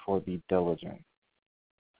 Therefore be diligent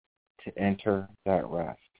to enter that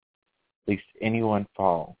rest, lest anyone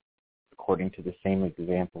fall according to the same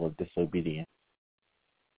example of disobedience.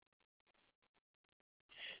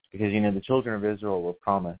 Because, you know, the children of Israel were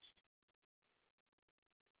promised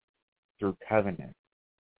through covenant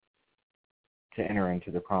to enter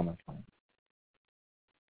into the promised land.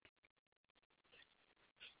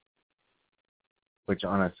 Which,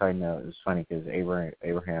 on a side note, is funny because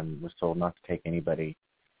Abraham was told not to take anybody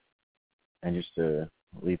and just to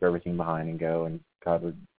leave everything behind and go, and God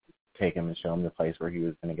would take him and show him the place where he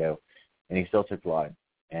was going to go. And he still took Lot.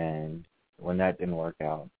 And when that didn't work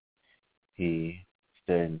out, he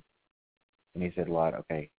stood and he said, Lot,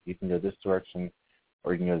 okay, you can go this direction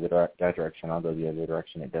or you can go that direction. I'll go the other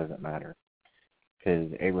direction. It doesn't matter. Because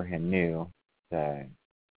Abraham knew that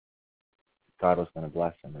God was going to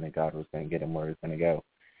bless him and that God was going to get him where he was going to go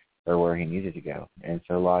or where he needed to go. And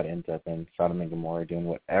so Lot ends up in Sodom and Gomorrah doing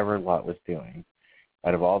whatever Lot was doing.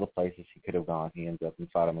 Out of all the places he could have gone, he ends up in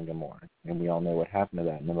Sodom and Gomorrah. And we all know what happened to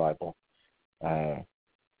that in the Bible. But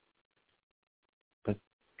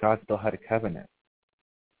God still had a covenant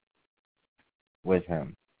with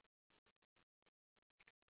him.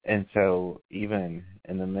 And so even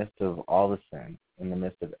in the midst of all the sin, in the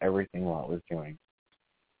midst of everything Lot was doing,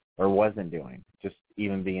 or wasn't doing, just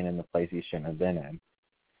even being in the place he shouldn't have been in,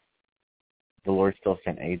 the Lord still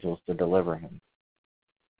sent angels to deliver him.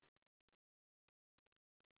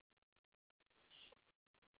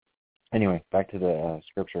 Anyway, back to the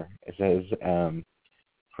scripture. It says,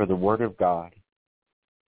 for the word of God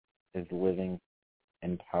is living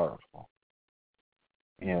and powerful.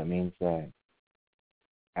 You know, it means that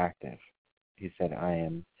active. He said, I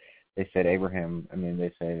am. They said, Abraham,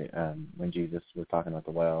 they said, when Jesus was talking about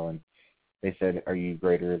the well, and they said, are you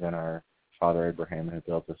greater than our father Abraham who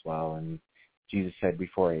built this well? And Jesus said,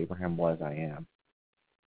 before Abraham was, I am.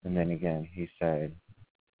 And then again, he said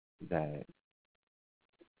that,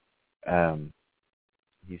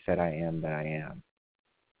 he said, I am that I am.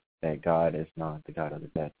 That God is not the God of the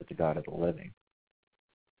dead, but the God of the living.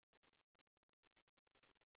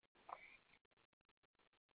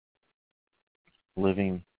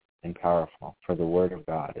 living and powerful. For the Word of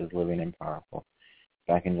God is living and powerful.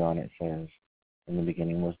 Back in John it says, in the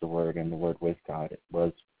beginning was the Word, and the Word with God.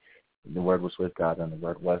 The Word was with God, and the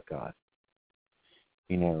Word was God.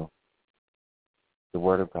 You know, the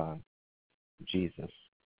Word of God, Jesus,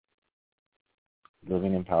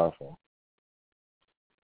 living and powerful.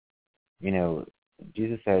 You know,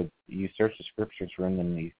 Jesus said, you search the Scriptures for in them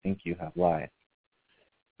and you think you have life.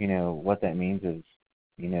 You know, what that means is,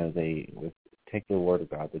 you know, they would take the Word of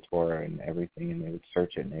God, the Torah and everything, and they would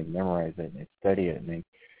search it, and they'd memorize it, and they'd study it, and they'd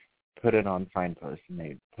put it on signposts, and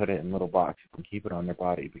they'd put it in little boxes and keep it on their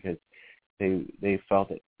body, because they felt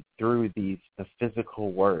it through the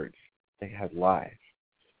physical words they had life.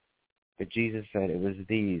 But Jesus said it was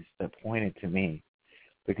these that pointed to me,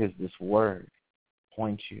 because this Word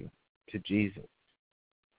points you to Jesus.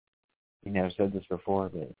 You know, I've said this before,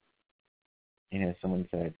 but, you know, someone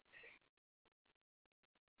said,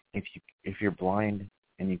 if you're blind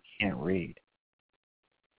and you can't read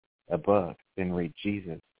a book, then read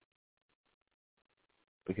Jesus.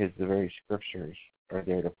 Because the very Scriptures are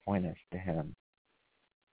there to point us to Him.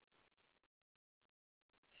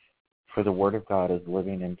 For the Word of God is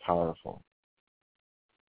living and powerful,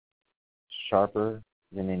 sharper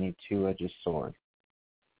than any two-edged sword,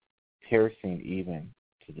 piercing even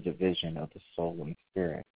to the division of the soul and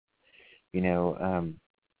spirit. You know,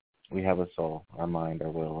 we have a soul, our mind,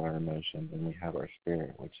 our will, our emotions, and we have our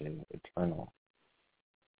spirit, which is eternal.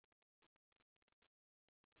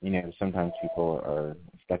 You know, sometimes people are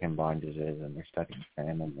stuck in bondages, and they're stuck in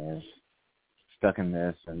sin, and they're stuck in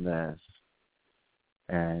this and this.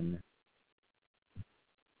 And,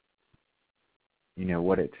 you know,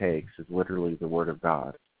 what it takes is literally the Word of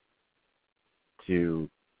God to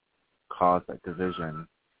cause that division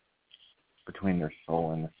between their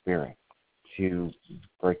soul and the spirit, to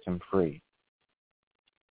break them free.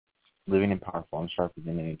 Living and powerful and sharper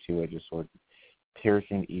than any two-edged sword,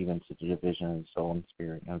 piercing even to the division of the soul and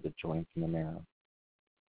spirit, and of the joints and the marrow.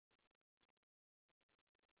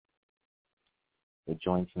 The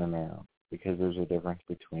joints and the marrow, because there's a difference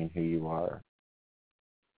between who you are,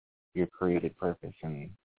 your created purpose, and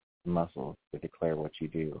muscles that declare what you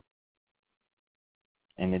do.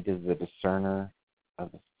 And it is the discerner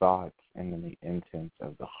of the thoughts and the intents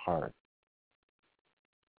of the heart.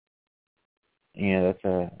 You know, that's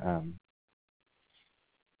a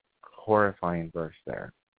horrifying verse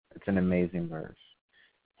there. It's an amazing verse.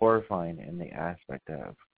 Horrifying in the aspect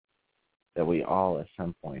of that we all at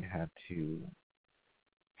some point have to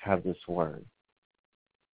have this Word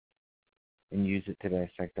and use it to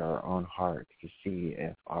dissect our own hearts, to see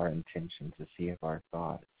if our intentions, to see if our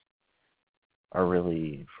thoughts are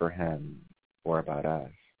really for Him or about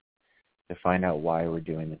us, to find out why we're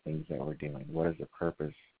doing the things that we're doing. What is the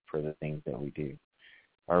purpose for the things that we do?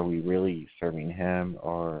 Are we really serving Him,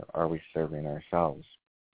 or are we serving ourselves?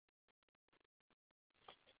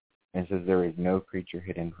 And it says, there is no creature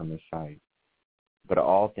hidden from His sight, but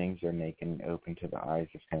all things are naked and open to the eyes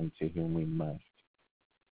of Him to whom we must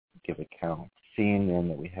give account. Seeing then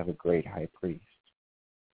that we have a great high priest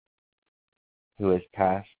who has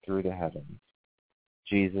passed through the heavens,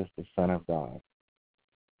 Jesus, the Son of God,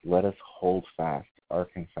 let us hold fast our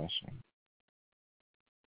confession.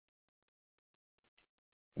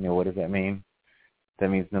 You know, what does that mean? That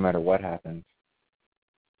means no matter what happens,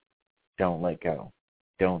 don't let go.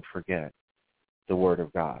 Don't forget the Word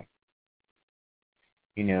of God.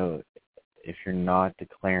 You know, if you're not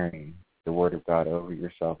declaring the Word of God over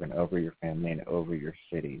yourself and over your family and over your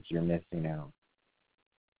cities, you're missing out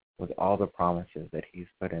with all the promises that He's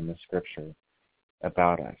put in the Scripture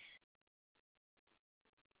about us.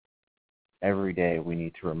 Every day we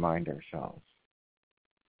need to remind ourselves,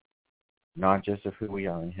 not just of who we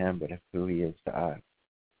are in Him, but of who He is to us.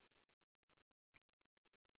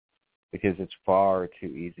 Because it's far too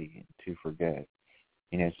easy to forget.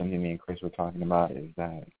 You know, something me and Chris were talking about is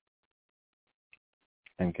that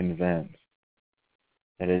I'm convinced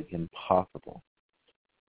that it's impossible,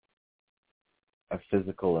 a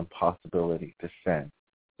physical impossibility to sin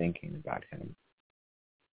thinking about Him.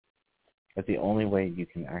 That the only way you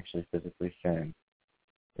can actually physically sin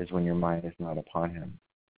is when your mind is not upon Him.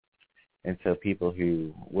 And so people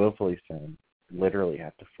who willfully sin literally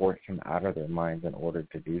have to force Him out of their minds in order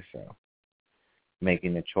to do so,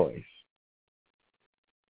 making a choice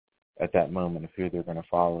at that moment of who they're going to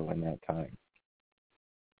follow in that time,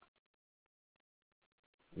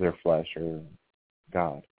 their flesh or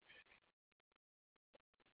God.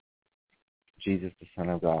 Jesus, the Son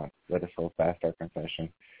of God, let us hold fast our confession.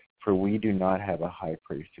 For we do not have a high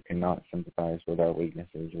priest who cannot sympathize with our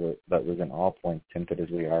weaknesses, but was in all points tempted as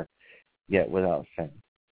we are, yet without sin.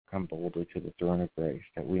 come boldly to the throne of grace,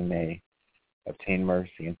 that we may obtain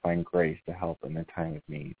mercy and find grace to help in the time of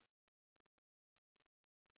need.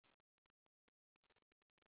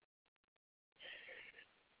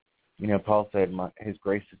 Paul said, his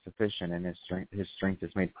grace is sufficient and his strength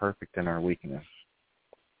is made perfect in our weakness.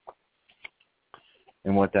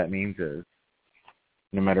 And what that means is,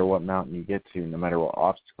 no matter what mountain you get to, no matter what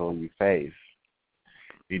obstacle you face,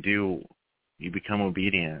 you become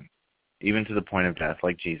obedient, even to the point of death,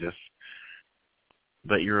 like Jesus.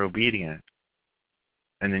 But you're obedient,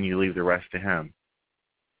 and then you leave the rest to him.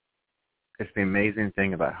 It's the amazing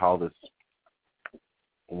thing about how this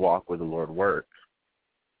walk with the Lord works,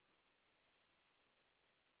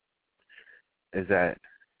 is that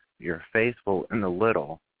you're faithful in the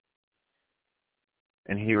little,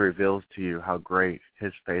 and he reveals to you how great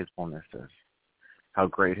his faithfulness is, how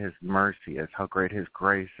great his mercy is, how great his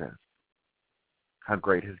grace is, how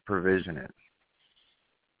great his provision is.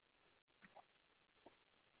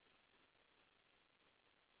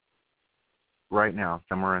 Right now,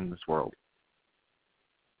 somewhere in this world,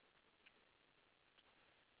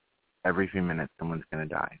 every few minutes someone's going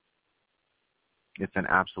to die. It's an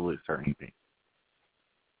absolute certainty.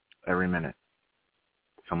 Every minute,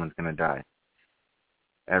 someone's going to die.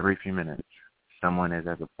 Every few minutes, someone is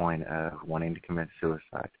at the point of wanting to commit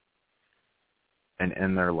suicide and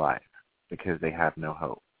end their life because they have no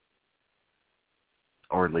hope.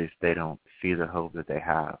 Or at least they don't see the hope that they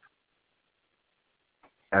have.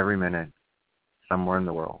 Every minute, somewhere in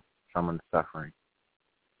the world, someone's suffering.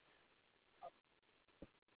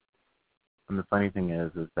 And the funny thing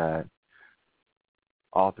is that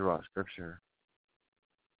all throughout Scripture,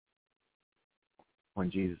 when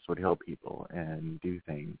Jesus would heal people and do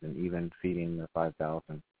things, and even feeding the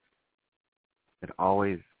 5,000, it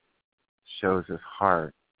always shows his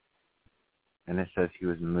heart, and it says he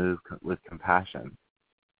was moved with compassion.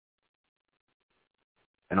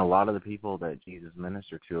 And a lot of the people that Jesus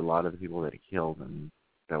ministered to, a lot of the people that he healed and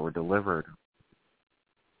that were delivered,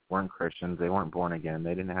 weren't Christians. They weren't born again.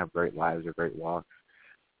 They didn't have great lives or great walks.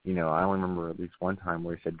 I only remember at least one time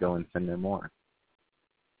where he said, "Go and sin no more."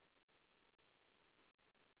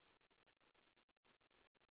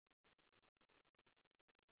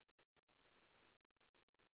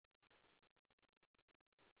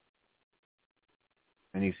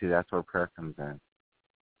 And you see, that's where prayer comes in.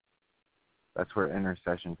 That's where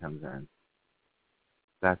intercession comes in.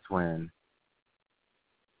 That's when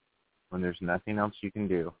there's nothing else you can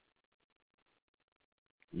do,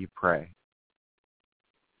 you pray.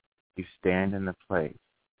 You stand in the place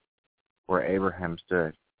where Abraham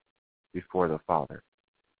stood before the Father,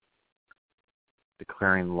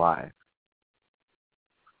 declaring life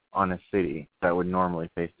on a city that would normally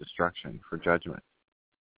face destruction for judgment.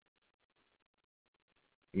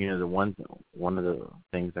 One of the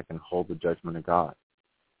things that can hold the judgment of God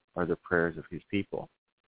are the prayers of his people.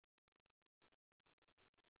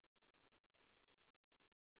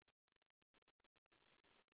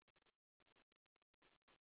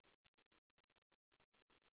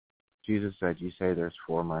 Jesus said, "You say there's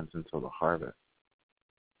 4 months until the harvest.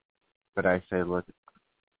 But I say,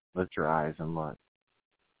 lift your eyes and look.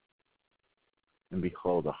 And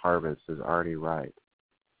behold, the harvest is already ripe."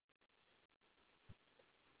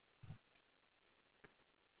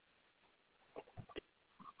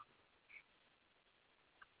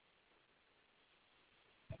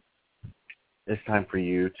 It's time for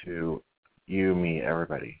you, me,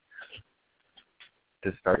 everybody,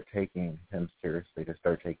 to start taking him seriously, to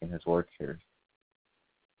start taking his word seriously,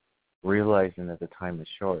 realizing that the time is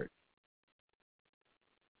short.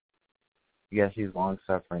 Yes, he's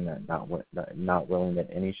long-suffering, that not willing that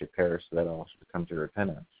any should perish, so that all should come to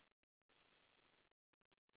repentance.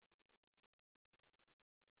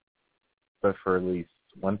 But for at least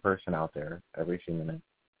one person out there every few minutes,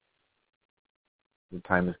 the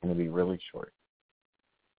time is going to be really short.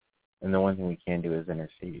 And the one thing we can do is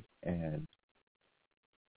intercede and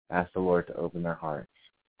ask the Lord to open their hearts,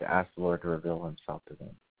 to ask the Lord to reveal himself to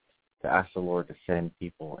them, to ask the Lord to send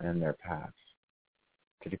people in their paths,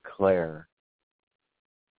 to declare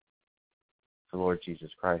the Lord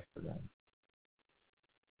Jesus Christ to them.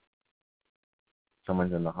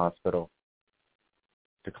 Someone's in the hospital,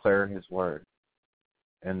 declare his word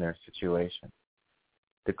in their situation.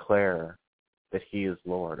 Declare that he is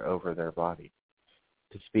Lord over their body.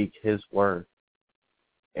 To speak his word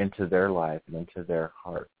into their life and into their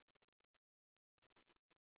heart.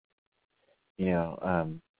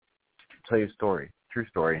 Tell you a story, true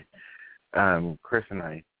story. Chris and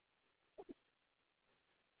I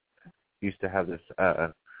used to have this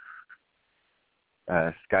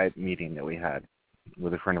Skype meeting that we had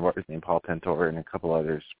with a friend of ours named Paul Pentor and a couple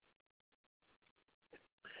others.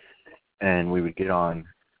 And we would get on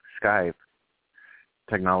Skype.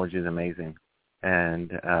 Technology is amazing.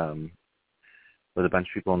 And with a bunch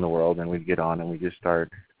of people in the world, and we'd get on and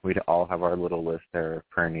we'd all have our little list there of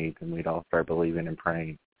prayer needs, and we'd all start believing and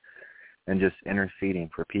praying and just interceding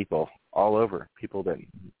for people all over, people that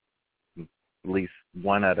at least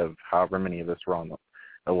one out of however many of us were on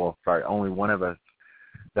only one of us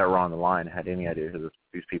that were on the line had any idea who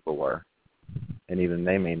these people were, and even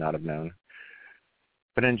they may not have known.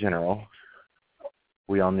 But in general,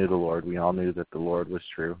 we all knew the Lord. We all knew that the Lord was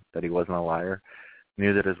true, that he wasn't a liar,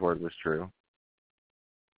 knew that his word was true,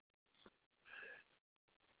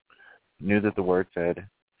 knew that the word said,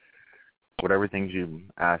 whatever things you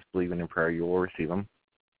ask, believing in prayer, you will receive them.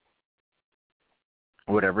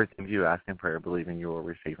 Whatever things you ask in prayer, believing you will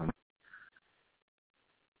receive them.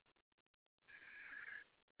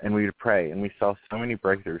 And we would pray, and we saw so many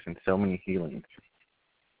breakthroughs and so many healings.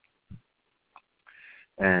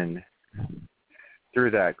 And through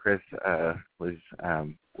that, Chris was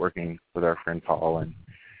working with our friend Paul, and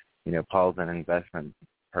Paul's an investment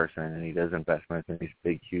person, and he does investments in these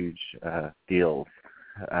big, huge deals,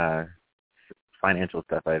 financial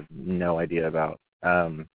stuff I have no idea about.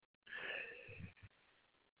 And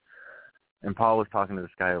Paul was talking to this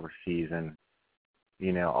guy overseas, and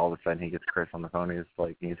all of a sudden he gets Chris on the phone. He's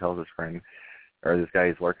like, he tells his friend, or this guy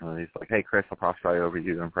he's working with, he's like, "Hey, Chris, I'll prophesy over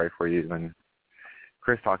you and pray for you." And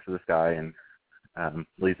Chris talks to this guy and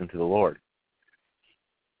leads him to the Lord.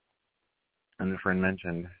 And this guy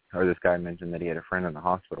mentioned that he had a friend in the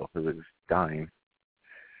hospital who was dying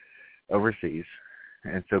overseas.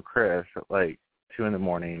 And so Chris, at like 2 a.m.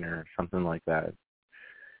 or something like that,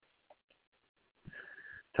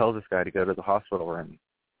 tells this guy to go to the hospital room.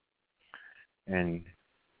 And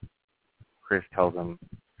Chris tells him,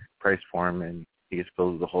 prays for him, and he gets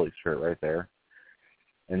filled with the Holy Spirit right there.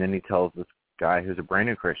 And then he tells this guy who's a brand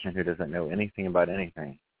new Christian who doesn't know anything about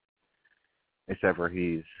anything, except for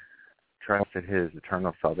he's trusted his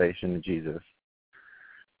eternal salvation in Jesus,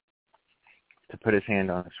 to put his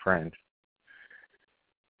hand on his friend.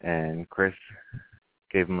 And Chris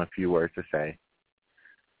gave him a few words to say.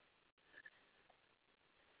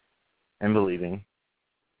 And believing,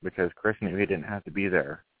 because Chris knew he didn't have to be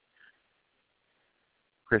there.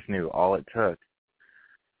 Chris knew all it took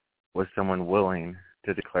was someone willing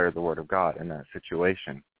to declare the word of God in that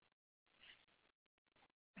situation.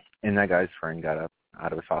 And that guy's friend got up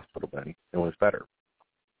out of his hospital bed and was better.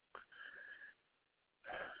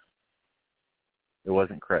 It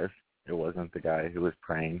wasn't Chris. It wasn't the guy who was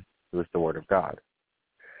praying. It was the word of God.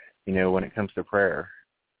 When it comes to prayer,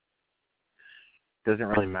 it doesn't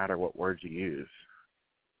really matter what words you use.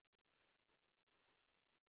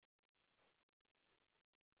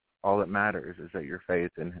 All that matters is that your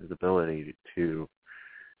faith in his ability to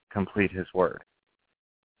complete his word.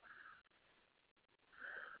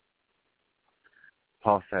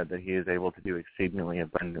 Paul said that he is able to do exceedingly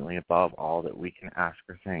abundantly above all that we can ask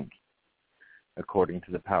or think, according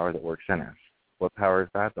to the power that works in us. What power is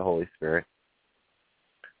that? The Holy Spirit.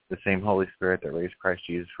 The same Holy Spirit that raised Christ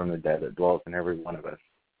Jesus from the dead that dwells in every one of us.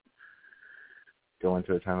 Go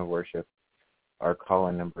into a time of worship. Our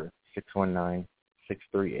call-in number,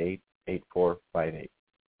 619-638-8458.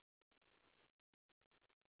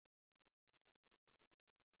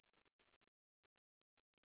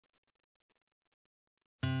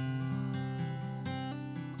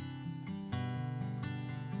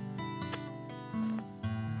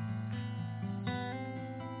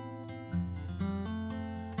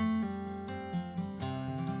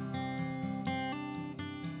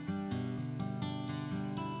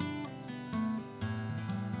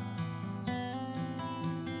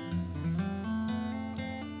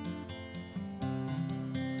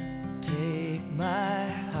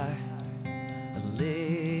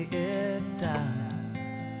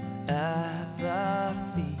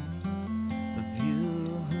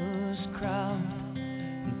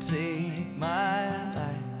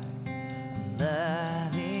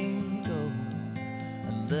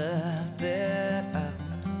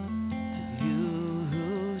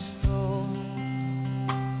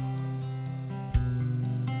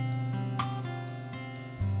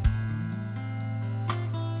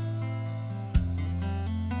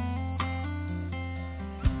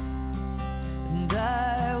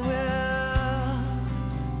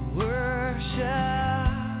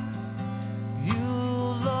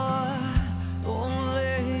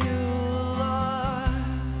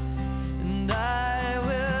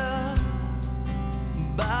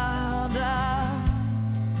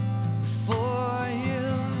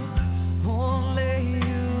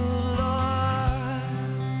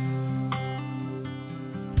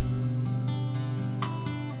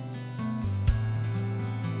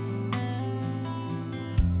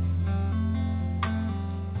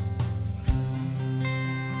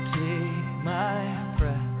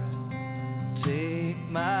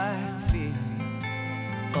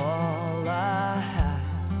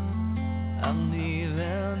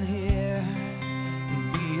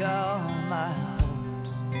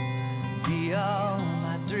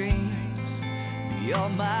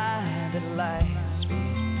 life,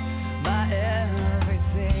 my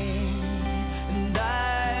everything, and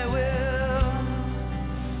I will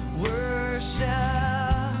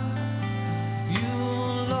worship you,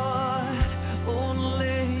 Lord,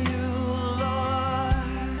 only you, Lord,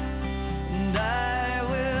 and I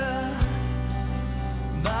will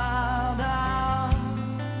bow down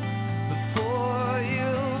before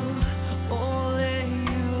you, only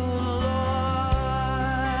you, Lord,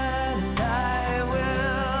 and I will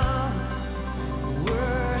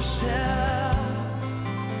worship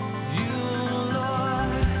you,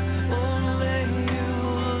 Lord, only you,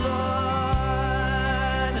 Lord,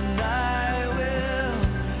 and I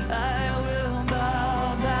will bow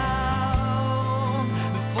down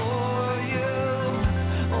before you,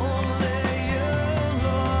 only you,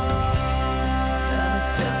 Lord, and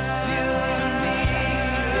it's just you and me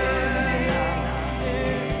now,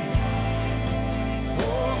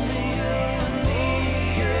 only you and me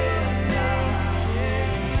now,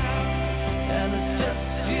 and it's just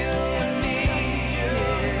you and me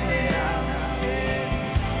now,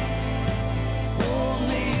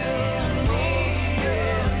 only you and me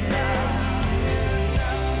now,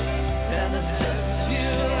 and it's just you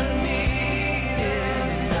and me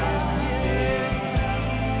now,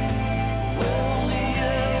 only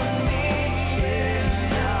you and me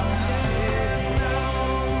now, and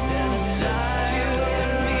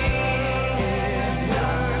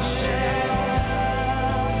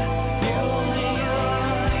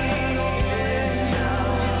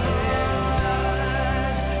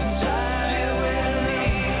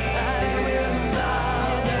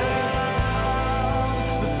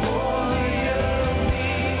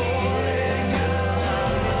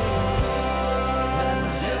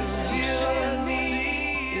it's just you and me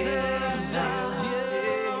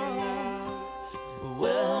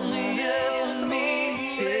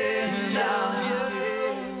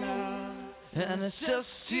and it's just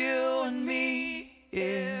you and me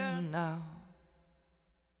here now.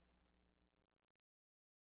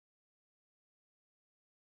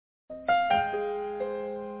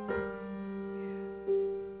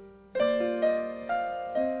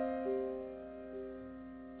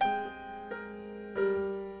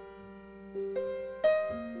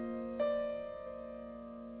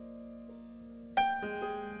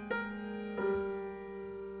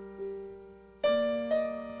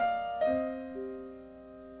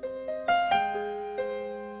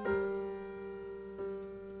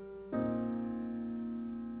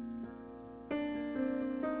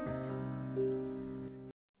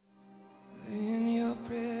 In your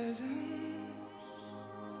presence,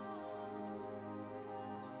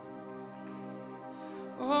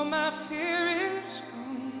 all my fear is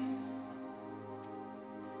gone.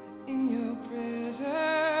 In your presence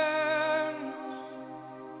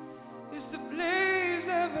is the place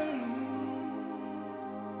I belong.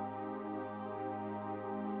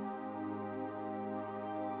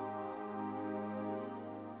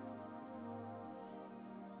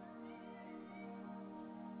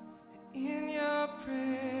 In your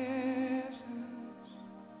presence,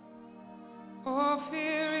 all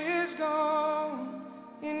fear is gone.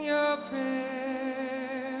 In your presence.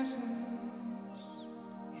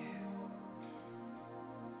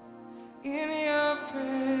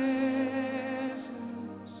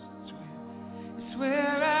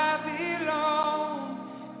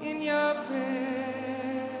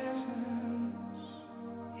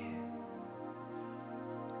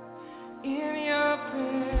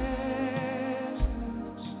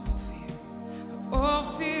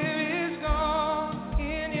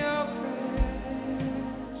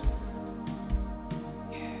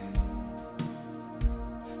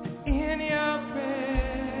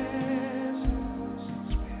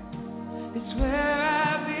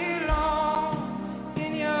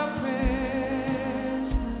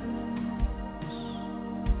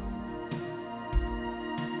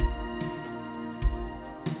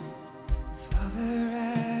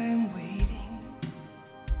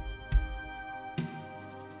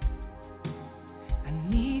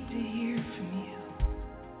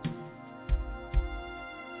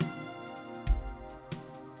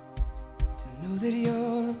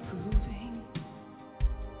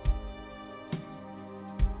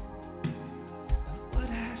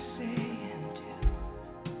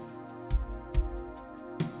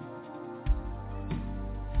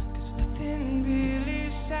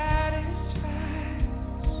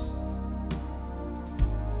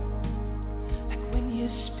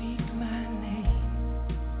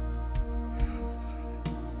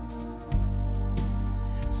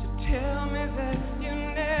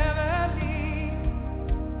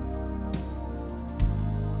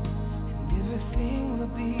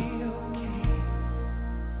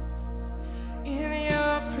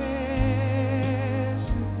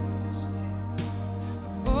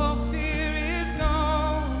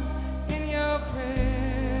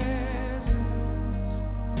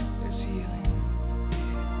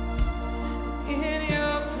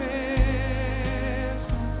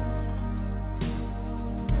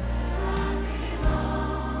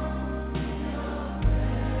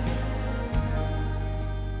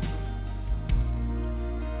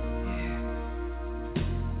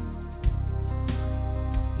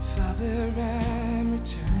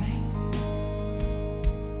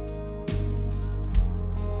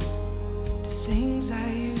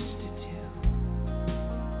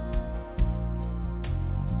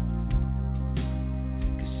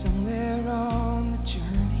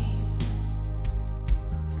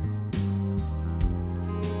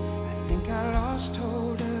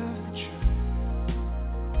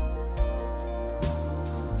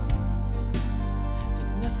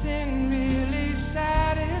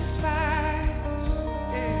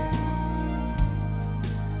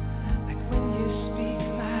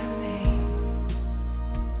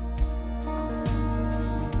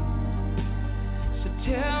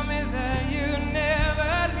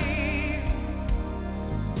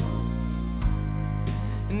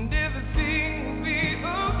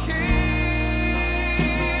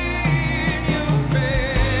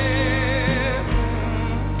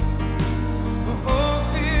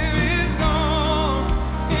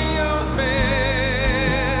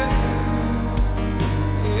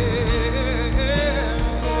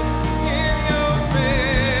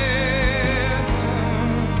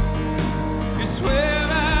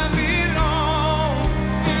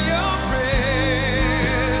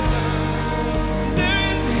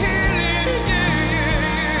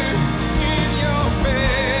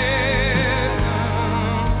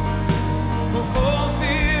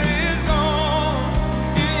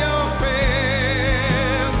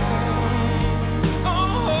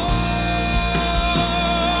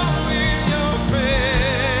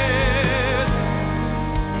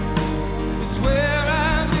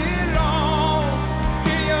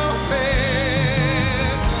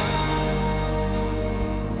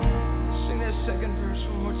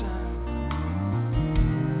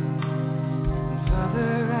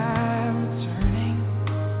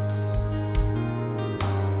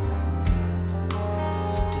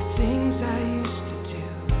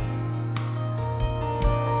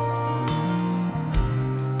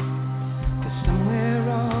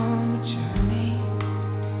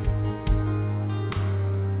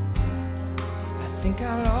 think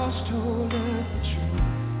I lost hold of the truth.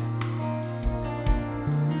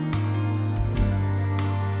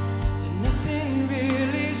 And nothing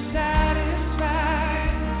really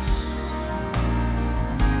satisfies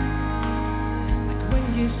like when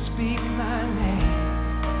you speak my name.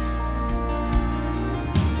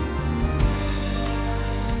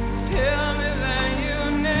 Tell me that you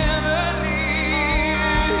never leave,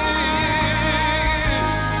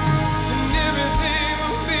 and everything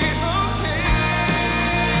will be okay.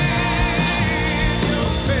 Your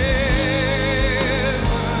presence,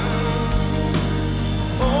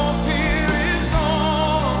 all fear is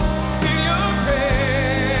gone in your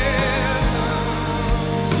presence.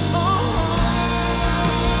 Oh,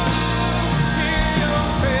 in your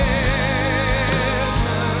presence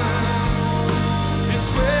is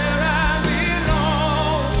where I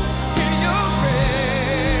belong. In your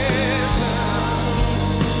presence,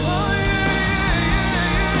 oh yeah,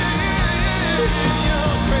 in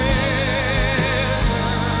your presence,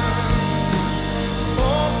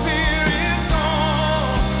 all fear is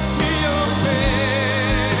gone. In your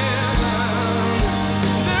presence,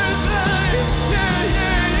 there's life,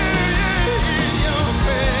 in your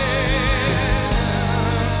presence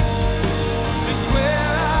is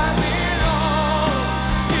where I belong.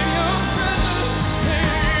 In your presence,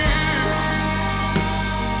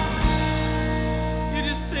 you're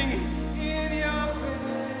just singing. In your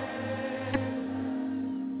presence,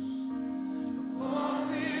 all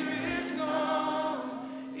fear is gone.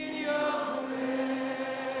 In your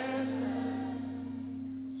presence,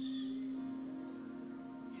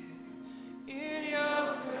 in your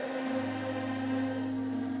presence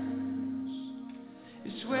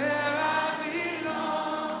is where